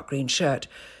and dark green shirt,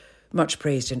 much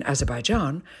praised in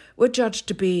Azerbaijan, were judged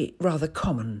to be rather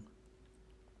common.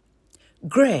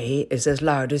 Grey is as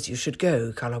loud as you should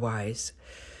go, colour-wise.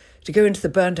 To go into the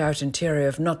burnt-out interior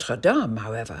of Notre Dame,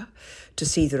 however, to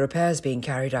see the repairs being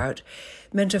carried out,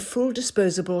 meant a full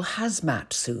disposable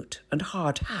hazmat suit and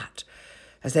hard hat,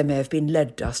 as there may have been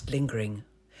lead dust lingering.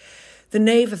 The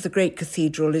nave of the great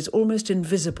cathedral is almost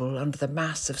invisible under the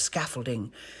mass of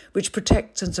scaffolding, which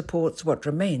protects and supports what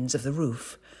remains of the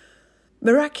roof.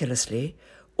 Miraculously,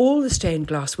 all the stained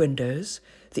glass windows,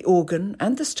 the organ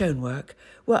and the stonework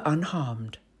were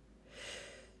unharmed.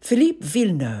 Philippe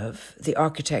Villeneuve, the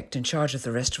architect in charge of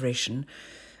the restoration,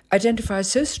 identifies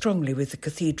so strongly with the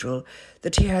cathedral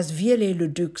that he has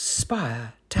Viollet-le-Duc's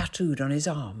spire tattooed on his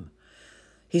arm.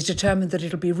 He's determined that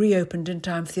it'll be reopened in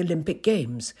time for the Olympic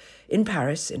Games in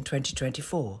Paris in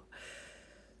 2024.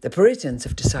 The Parisians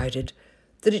have decided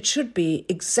that it should be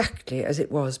exactly as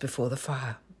it was before the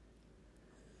fire.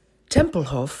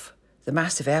 Tempelhof, the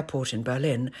massive airport in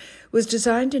Berlin, was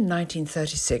designed in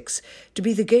 1936 to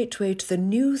be the gateway to the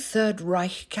new Third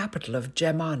Reich capital of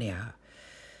Germania.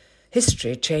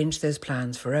 History changed those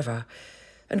plans forever,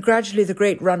 and gradually the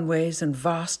great runways and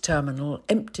vast terminal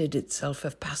emptied itself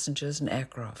of passengers and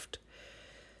aircraft.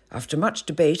 After much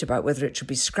debate about whether it should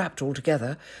be scrapped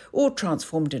altogether or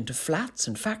transformed into flats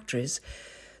and factories,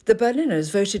 the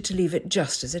Berliners voted to leave it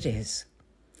just as it is.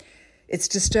 Its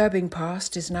disturbing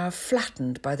past is now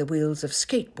flattened by the wheels of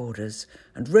skateboarders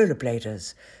and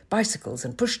rollerbladers, bicycles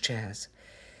and pushchairs.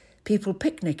 People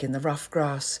picnic in the rough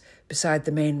grass beside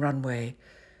the main runway,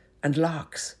 and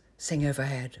larks sing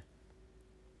overhead.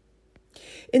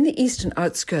 In the eastern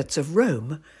outskirts of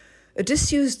Rome, a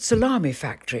disused salami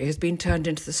factory has been turned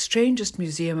into the strangest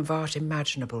museum of art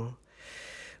imaginable.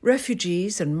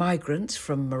 Refugees and migrants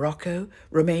from Morocco,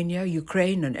 Romania,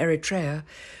 Ukraine and Eritrea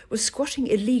were squatting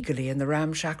illegally in the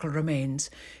ramshackle remains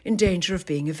in danger of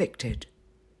being evicted.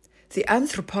 The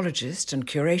anthropologist and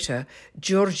curator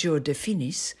Giorgio De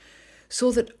Finis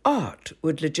saw that art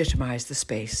would legitimise the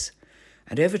space,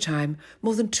 and over time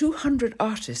more than 200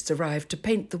 artists arrived to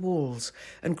paint the walls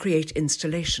and create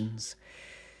installations.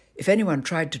 If anyone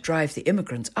tried to drive the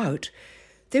immigrants out,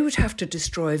 they would have to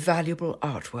destroy valuable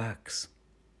artworks.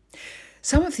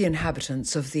 Some of the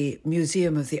inhabitants of the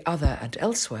Museum of the Other and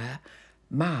Elsewhere,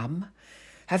 MAM,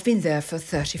 have been there for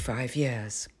 35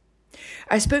 years.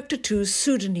 I spoke to 2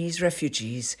 Sudanese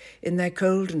refugees in their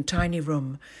cold and tiny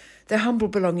room, their humble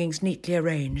belongings neatly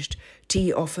arranged,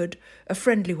 tea offered, a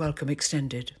friendly welcome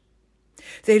extended.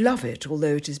 They love it,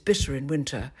 although it is bitter in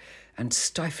winter and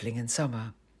stifling in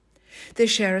summer. They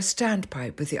share a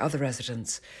standpipe with the other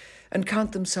residents and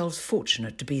count themselves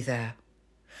fortunate to be there.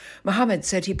 Mohammed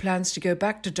said he plans to go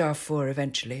back to Darfur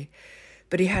eventually,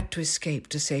 but he had to escape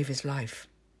to save his life.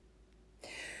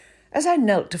 As I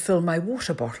knelt to fill my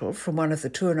water bottle from one of the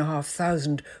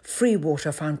 2,500 free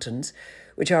water fountains,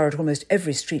 which are at almost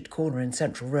every street corner in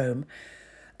central Rome,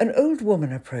 an old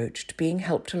woman approached, being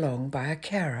helped along by a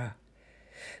carer.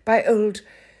 By old,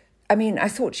 I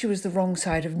thought she was the wrong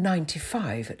side of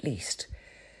 95 at least.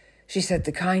 She said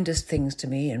the kindest things to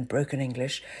me in broken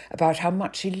English about how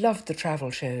much she loved the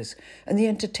travel shows and the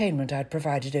entertainment I'd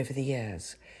provided over the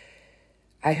years.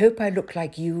 "I hope I look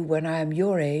like you when I am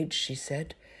your age," she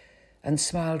said, and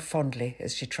smiled fondly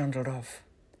as she trundled off.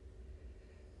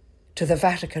 To the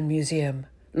Vatican Museum,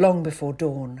 long before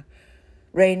dawn.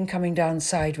 Rain coming down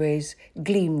sideways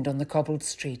gleamed on the cobbled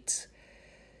streets.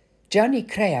 Gianni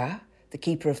Crea, the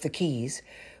keeper of the keys,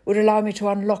 would allow me to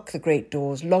unlock the great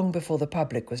doors long before the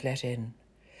public was let in.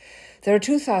 There are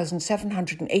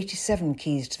 2,787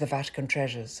 keys to the Vatican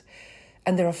treasures,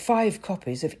 and there are 5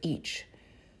 copies of each.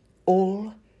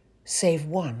 All save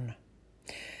one.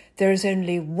 There is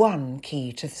only one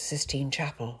key to the Sistine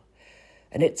Chapel,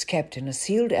 and it's kept in a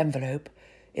sealed envelope,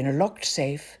 in a locked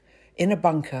safe, in a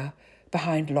bunker,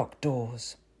 behind locked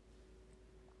doors.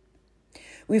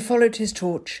 We followed his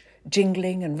torch,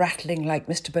 jingling and rattling like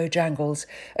Mr. Bojangles,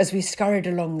 as we scurried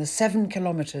along the 7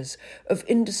 kilometres of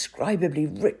indescribably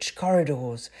rich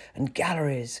corridors and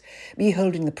galleries, me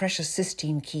holding the precious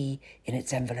Sistine key in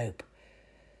its envelope.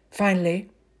 Finally,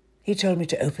 he told me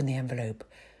to open the envelope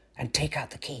and take out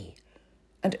the key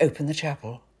and open the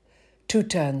chapel, 2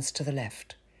 turns to the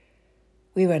left.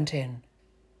 We went in.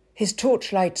 His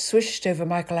torchlight swished over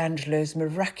Michelangelo's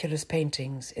miraculous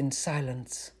paintings in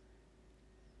silence.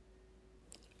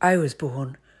 I was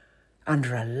born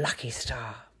under a lucky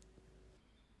star.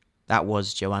 That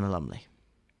was Joanna Lumley.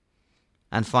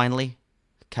 And finally,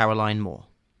 Caroline Moore.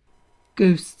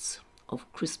 Ghosts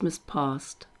of Christmas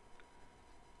Past.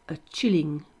 A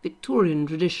chilling Victorian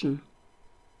tradition.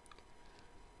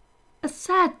 "A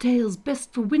sad tale's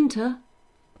best for winter,"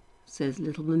 says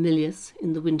little Mamilius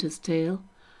in The Winter's Tale.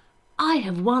 "I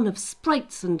have one of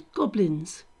sprites and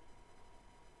goblins."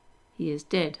 He is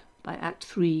dead by Act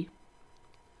 3.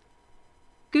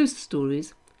 Ghost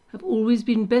stories have always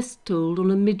been best told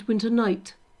on a midwinter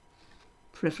night,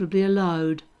 preferably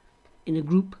aloud, in a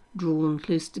group drawn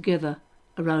close together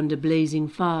around a blazing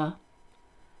fire.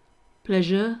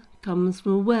 Pleasure comes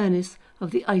from awareness of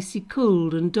the icy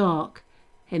cold and dark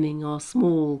hemming our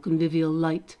small convivial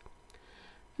light.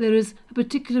 There is a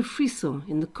particular frisson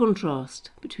in the contrast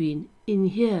between in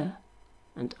here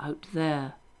and out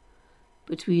there,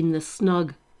 between the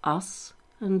snug us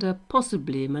and a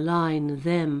possibly malign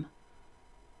them,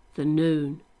 the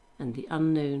known and the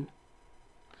unknown.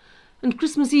 And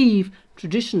Christmas Eve,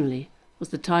 traditionally, was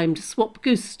the time to swap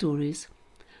ghost stories,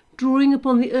 drawing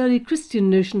upon the early Christian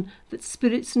notion that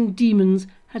spirits and demons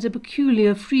had a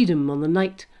peculiar freedom on the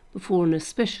night before an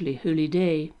especially holy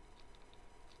day.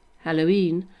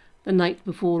 Halloween, the night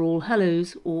before All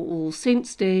Hallows or All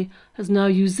Saints' Day, has now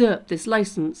usurped this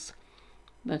licence,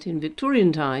 but in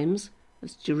Victorian times,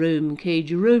 as Jerome K.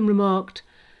 Jerome remarked,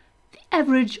 the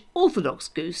average orthodox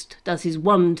ghost does his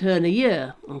 1 turn a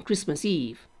year on Christmas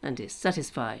Eve and is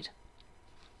satisfied.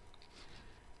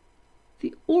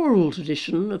 The oral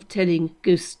tradition of telling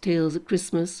ghost tales at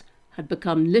Christmas had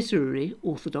become literary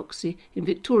orthodoxy in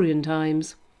Victorian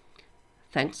times,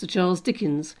 thanks to Charles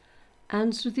Dickens,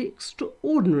 and to the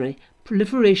extraordinary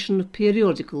proliferation of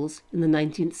periodicals in the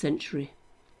 19th century.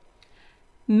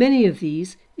 Many of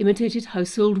these imitated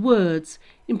household words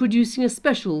in producing a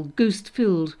special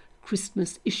ghost-filled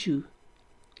Christmas issue.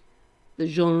 The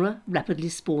genre rapidly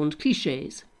spawned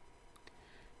clichés.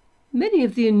 Many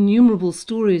of the innumerable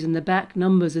stories in the back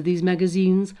numbers of these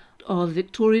magazines are the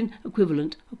Victorian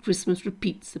equivalent of Christmas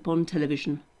repeats upon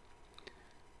television.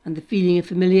 And the feeling of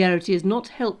familiarity is not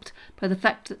helped by the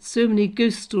fact that so many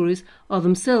ghost stories are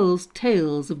themselves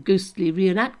tales of ghostly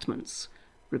reenactments,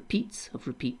 repeats of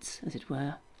repeats, as it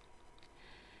were.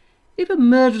 If a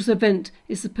murderous event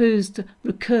is supposed to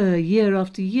recur year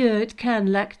after year, it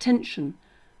can lack tension,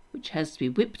 which has to be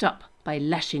whipped up by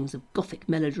lashings of Gothic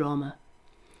melodrama.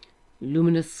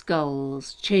 Luminous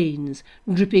skulls, chains,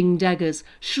 dripping daggers,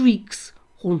 shrieks,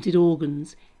 haunted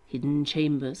organs, hidden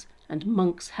chambers, and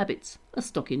monks' habits are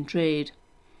stock in trade.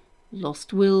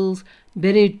 Lost wills,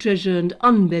 buried treasure, and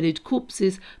unburied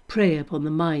corpses prey upon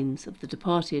the minds of the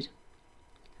departed.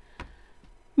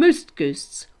 Most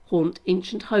ghosts haunt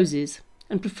ancient houses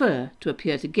and prefer to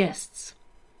appear to guests,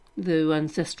 though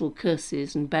ancestral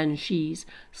curses and banshees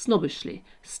snobbishly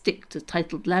stick to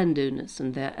titled landowners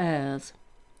and their heirs.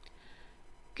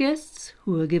 Guests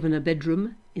who are given a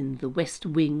bedroom in the West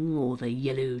Wing or the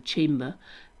Yellow Chamber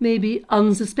may be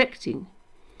unsuspecting,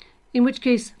 in which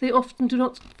case they often do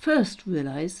not first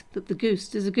realise that the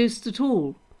ghost is a ghost at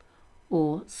all,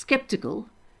 or sceptical,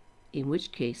 in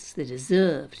which case they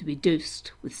deserve to be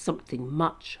dosed with something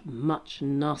much, much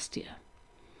nastier.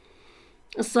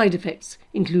 Side effects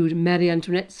include Marie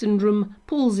Antoinette syndrome,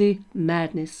 palsy,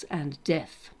 madness and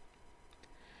death.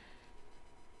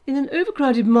 In an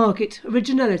overcrowded market,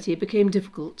 originality became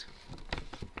difficult.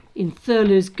 In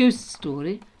Thurloe's Ghost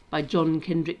Story, by John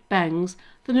Kendrick Bangs,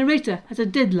 the narrator has a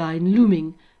deadline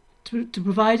looming to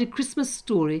provide a Christmas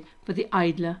story for the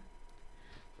idler.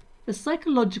 The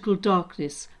psychological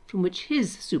darkness from which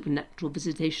his supernatural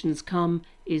visitations come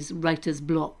is writer's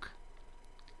block.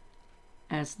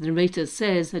 As the narrator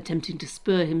says, attempting to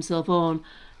spur himself on,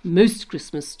 most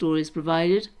Christmas stories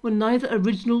provided were neither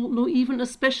original nor even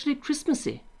especially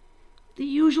Christmassy. The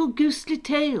usual ghostly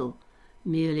tale,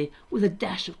 merely with a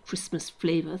dash of Christmas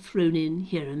flavour thrown in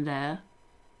here and there.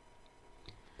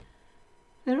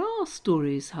 There are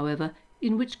stories, however,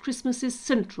 in which Christmas is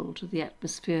central to the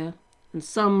atmosphere, and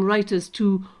some writers,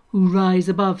 too, who rise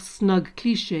above snug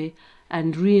cliché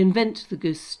and reinvent the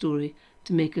ghost story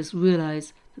to make us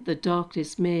realise that the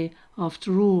darkness may,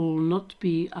 after all, not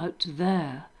be out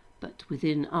there, but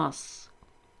within us.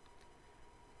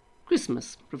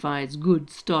 Christmas provides good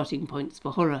starting points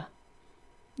for horror.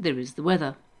 There is the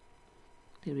weather.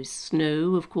 There is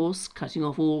snow, of course, cutting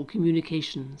off all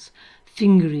communications,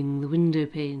 fingering the window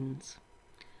panes.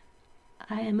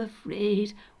 "I am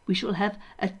afraid we shall have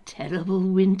a terrible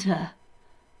winter,"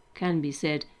 can be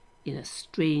said in a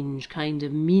strange kind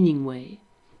of meaning way.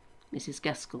 Mrs.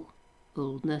 Gaskell,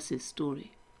 Old Nurse's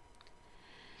Story.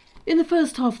 In the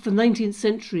first half of the 19th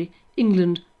century,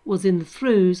 England was in the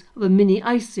throes of a mini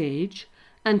ice age,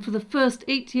 and for the first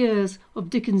 8 years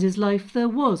of Dickens's life there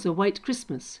was a white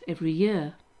Christmas every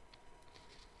year.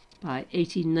 By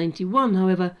 1891,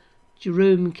 however,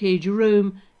 Jerome K.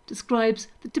 Jerome describes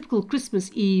the typical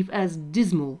Christmas Eve as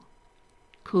dismal,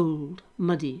 cold,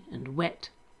 muddy and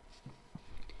wet.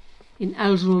 In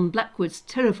Algernon Blackwood's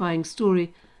terrifying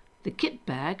story, The Kit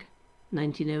Bag,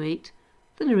 1908,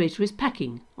 the narrator is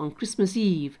packing on Christmas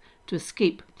Eve to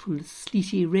escape from the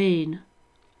sleety rain.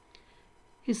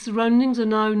 His surroundings are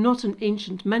now not an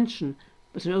ancient mansion,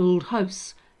 but an old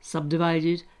house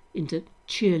subdivided into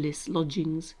cheerless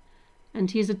lodgings,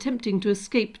 and he is attempting to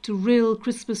escape to real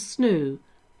Christmas snow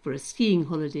for a skiing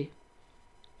holiday.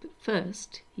 But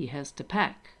first he has to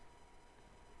pack.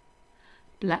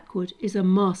 Blackwood is a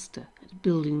master at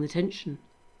building the tension.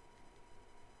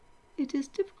 It is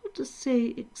difficult to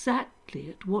say exactly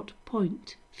at what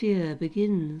point fear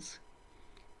begins.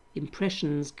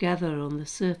 Impressions gather on the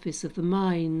surface of the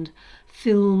mind,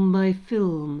 film by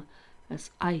film,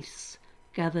 as ice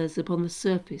gathers upon the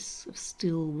surface of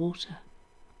still water.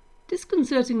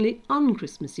 Disconcertingly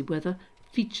un-Christmassy weather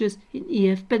features in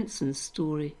E.F. Benson's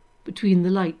story, Between the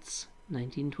Lights,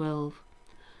 1912.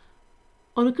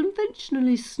 On a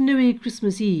conventionally snowy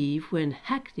Christmas Eve, when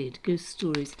hackneyed ghost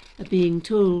stories are being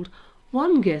told,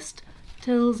 one guest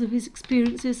tells of his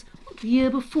experiences of the year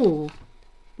before,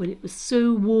 when it was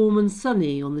so warm and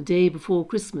sunny on the day before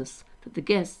Christmas that the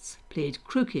guests played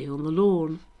croquet on the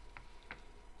lawn.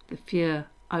 The fear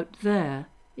out there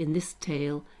in this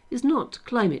tale is not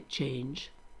climate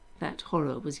change. That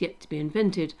horror was yet to be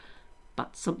invented,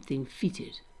 but something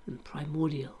fetid and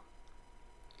primordial.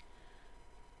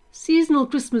 Seasonal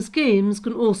Christmas games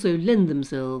can also lend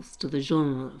themselves to the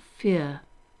genre of fear.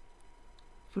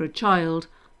 For a child,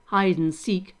 hide and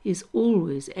seek is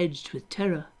always edged with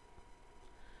terror.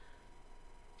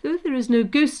 Though there is no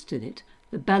ghost in it,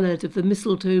 the Ballad of the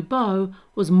Mistletoe Bough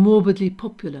was morbidly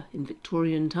popular in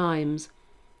Victorian times.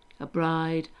 A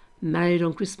bride, married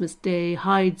on Christmas Day,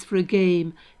 hides for a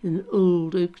game in an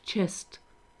old oak chest.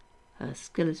 Her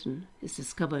skeleton is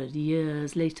discovered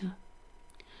years later.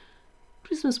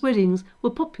 Christmas weddings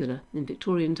were popular in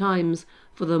Victorian times.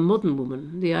 For the modern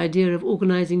woman, the idea of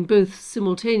organising both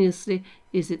simultaneously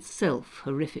is itself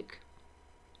horrific.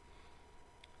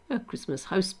 A Christmas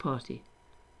house party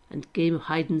and game of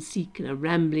hide-and-seek in a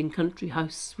rambling country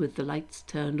house with the lights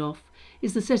turned off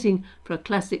is the setting for a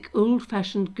classic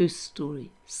old-fashioned ghost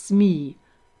story, Smee,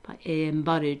 by A.M.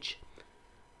 Burridge.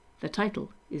 The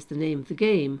title is the name of the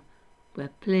game, where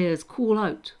players call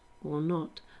out, or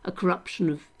not, a corruption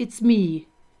of "It's me."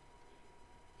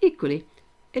 Equally,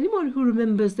 anyone who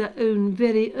remembers their own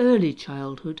very early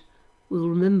childhood will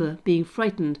remember being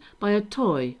frightened by a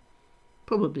toy,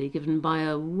 probably given by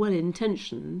a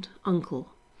well-intentioned uncle.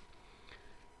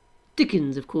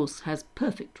 Dickens, of course, has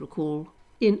perfect recall.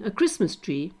 In A Christmas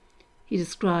Tree, he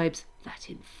describes that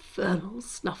infernal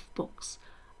snuff-box,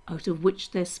 out of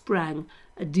which there sprang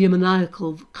a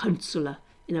demoniacal counsellor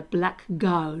in a black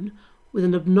gown with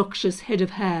an obnoxious head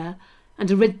of hair and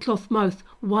a red cloth mouth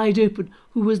wide open,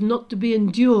 who was not to be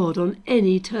endured on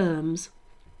any terms.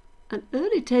 An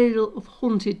early tale of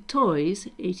haunted toys,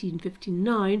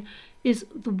 1859, is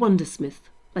The Wondersmith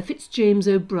by Fitzjames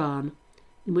O'Brien,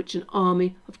 in which an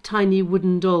army of tiny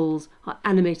wooden dolls are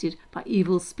animated by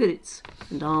evil spirits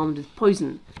and armed with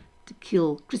poison to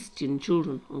kill Christian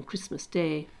children on Christmas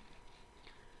Day.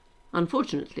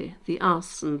 Unfortunately, the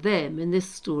us and them in this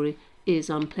story is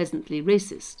unpleasantly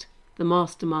racist. The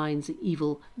masterminds are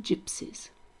evil gypsies.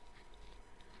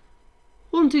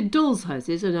 Haunted dolls'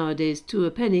 houses are nowadays 2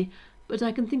 a penny, but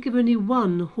I can think of only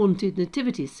one haunted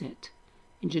nativity set,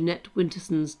 in Jeanette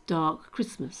Winterson's Dark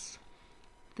Christmas,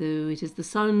 though it is the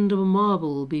sound of a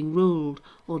marble being rolled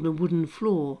on a wooden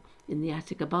floor in the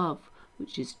attic above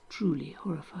which is truly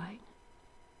horrifying.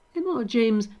 M.R.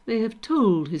 James may have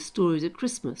told his stories at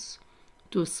Christmas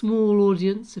to a small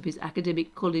audience of his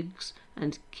academic colleagues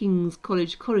and King's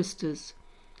College choristers.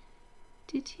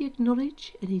 Did he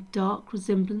acknowledge any dark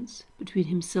resemblance between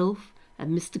himself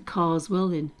and Mr.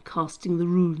 Carswell in Casting the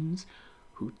Runes,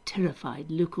 who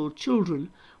terrified local children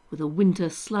with a winter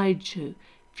slideshow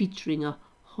featuring a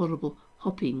horrible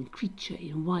hopping creature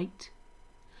in white?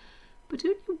 But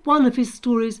only one of his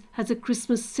stories has a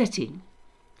Christmas setting,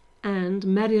 and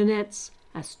marionettes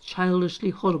as childishly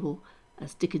horrible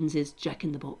as Dickens's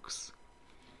Jack-in-the-Box.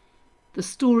 The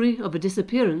story of a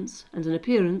disappearance and an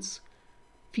appearance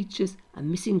features a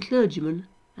missing clergyman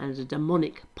and a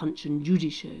demonic Punch and Judy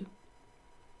show.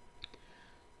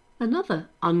 Another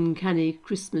uncanny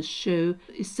Christmas show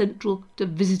is central to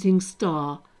Visiting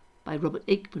Star by Robert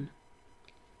Aikman.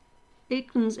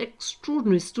 Aikman's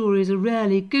extraordinary stories are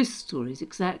rarely ghost stories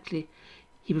exactly.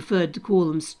 He preferred to call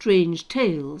them strange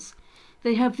tales.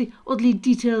 They have the oddly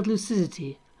detailed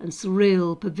lucidity and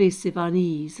surreal, pervasive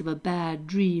unease of a bad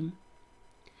dream.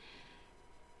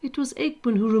 It was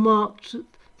Aikman who remarked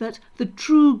that the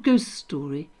true ghost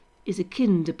story is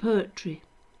akin to poetry.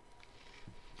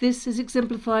 This is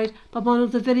exemplified by one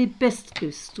of the very best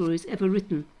ghost stories ever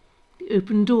written, The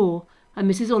Open Door by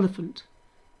Mrs. Oliphant,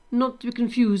 not to be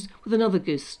confused with another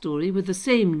ghost story with the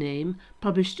same name,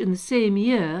 published in the same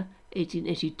year,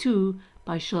 1882,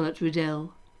 by Charlotte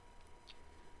Riddell.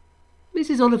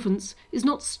 Mrs. Oliphant's is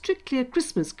not strictly a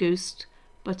Christmas ghost,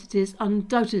 but it is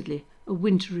undoubtedly a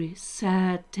wintry,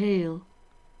 sad tale.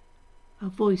 A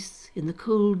voice in the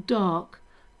cold dark,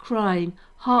 crying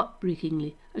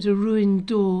heartbreakingly at a ruined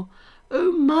door,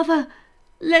 "Oh, mother,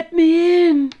 let me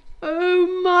in! Oh,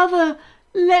 mother,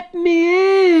 let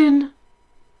me in!"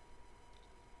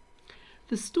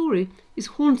 The story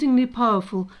is hauntingly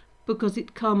powerful because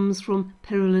it comes from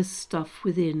perilous stuff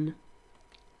within.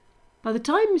 By the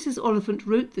time Mrs. Oliphant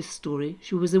wrote this story,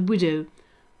 she was a widow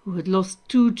who had lost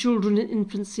 2 children in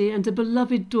infancy and a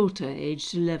beloved daughter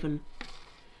aged 11.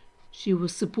 She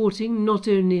was supporting not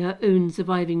only her own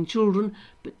surviving children,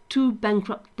 but 2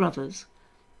 bankrupt brothers,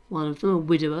 one of them a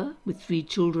widower with 3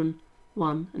 children,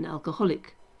 one an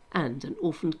alcoholic, and an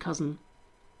orphaned cousin.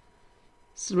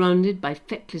 Surrounded by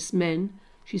feckless men,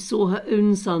 she saw her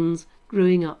own sons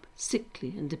growing up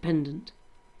sickly and dependent.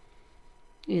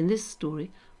 In this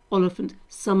story, Oliphant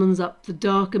summons up the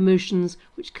dark emotions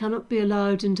which cannot be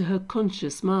allowed into her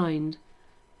conscious mind.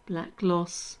 Black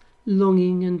loss,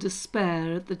 longing and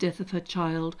despair at the death of her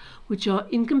child, which are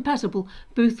incompatible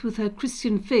both with her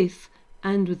Christian faith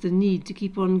and with the need to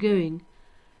keep on going,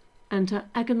 and her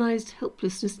agonized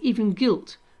helplessness, even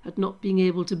guilt, at not being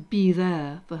able to be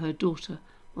there for her daughter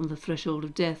on the threshold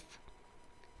of death.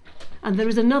 And there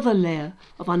is another layer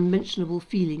of unmentionable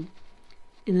feeling.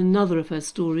 In another of her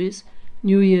stories,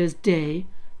 New Year's Day,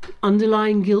 the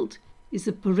underlying guilt is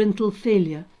a parental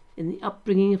failure in the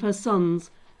upbringing of her sons,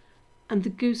 and the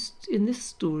ghost in this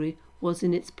story was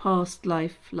in its past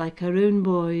life, like her own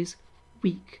boys,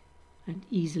 weak and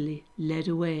easily led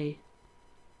away.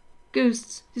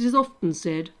 Ghosts, it is often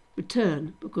said,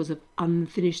 return because of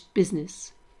unfinished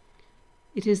business.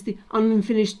 It is the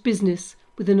unfinished business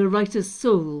within a writer's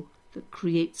soul that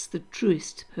creates the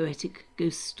truest poetic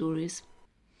ghost stories.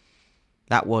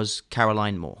 That was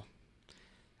Caroline Moore.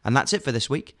 And that's it for this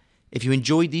week. If you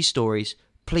enjoyed these stories,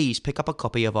 please pick up a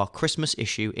copy of our Christmas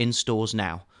issue in stores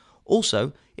now.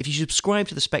 Also, if you subscribe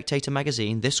to The Spectator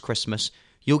magazine this Christmas,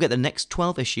 you'll get the next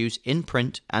 12 issues in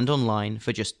print and online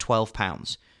for just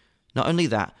 £12. Not only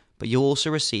that, but you'll also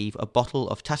receive a bottle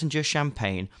of Taittinger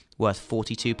champagne worth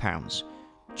 £42.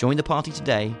 Join the party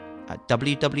today at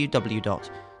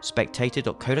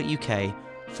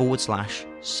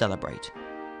www.spectator.co.uk/celebrate.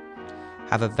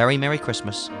 Have a very Merry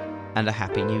Christmas and a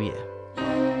Happy New Year.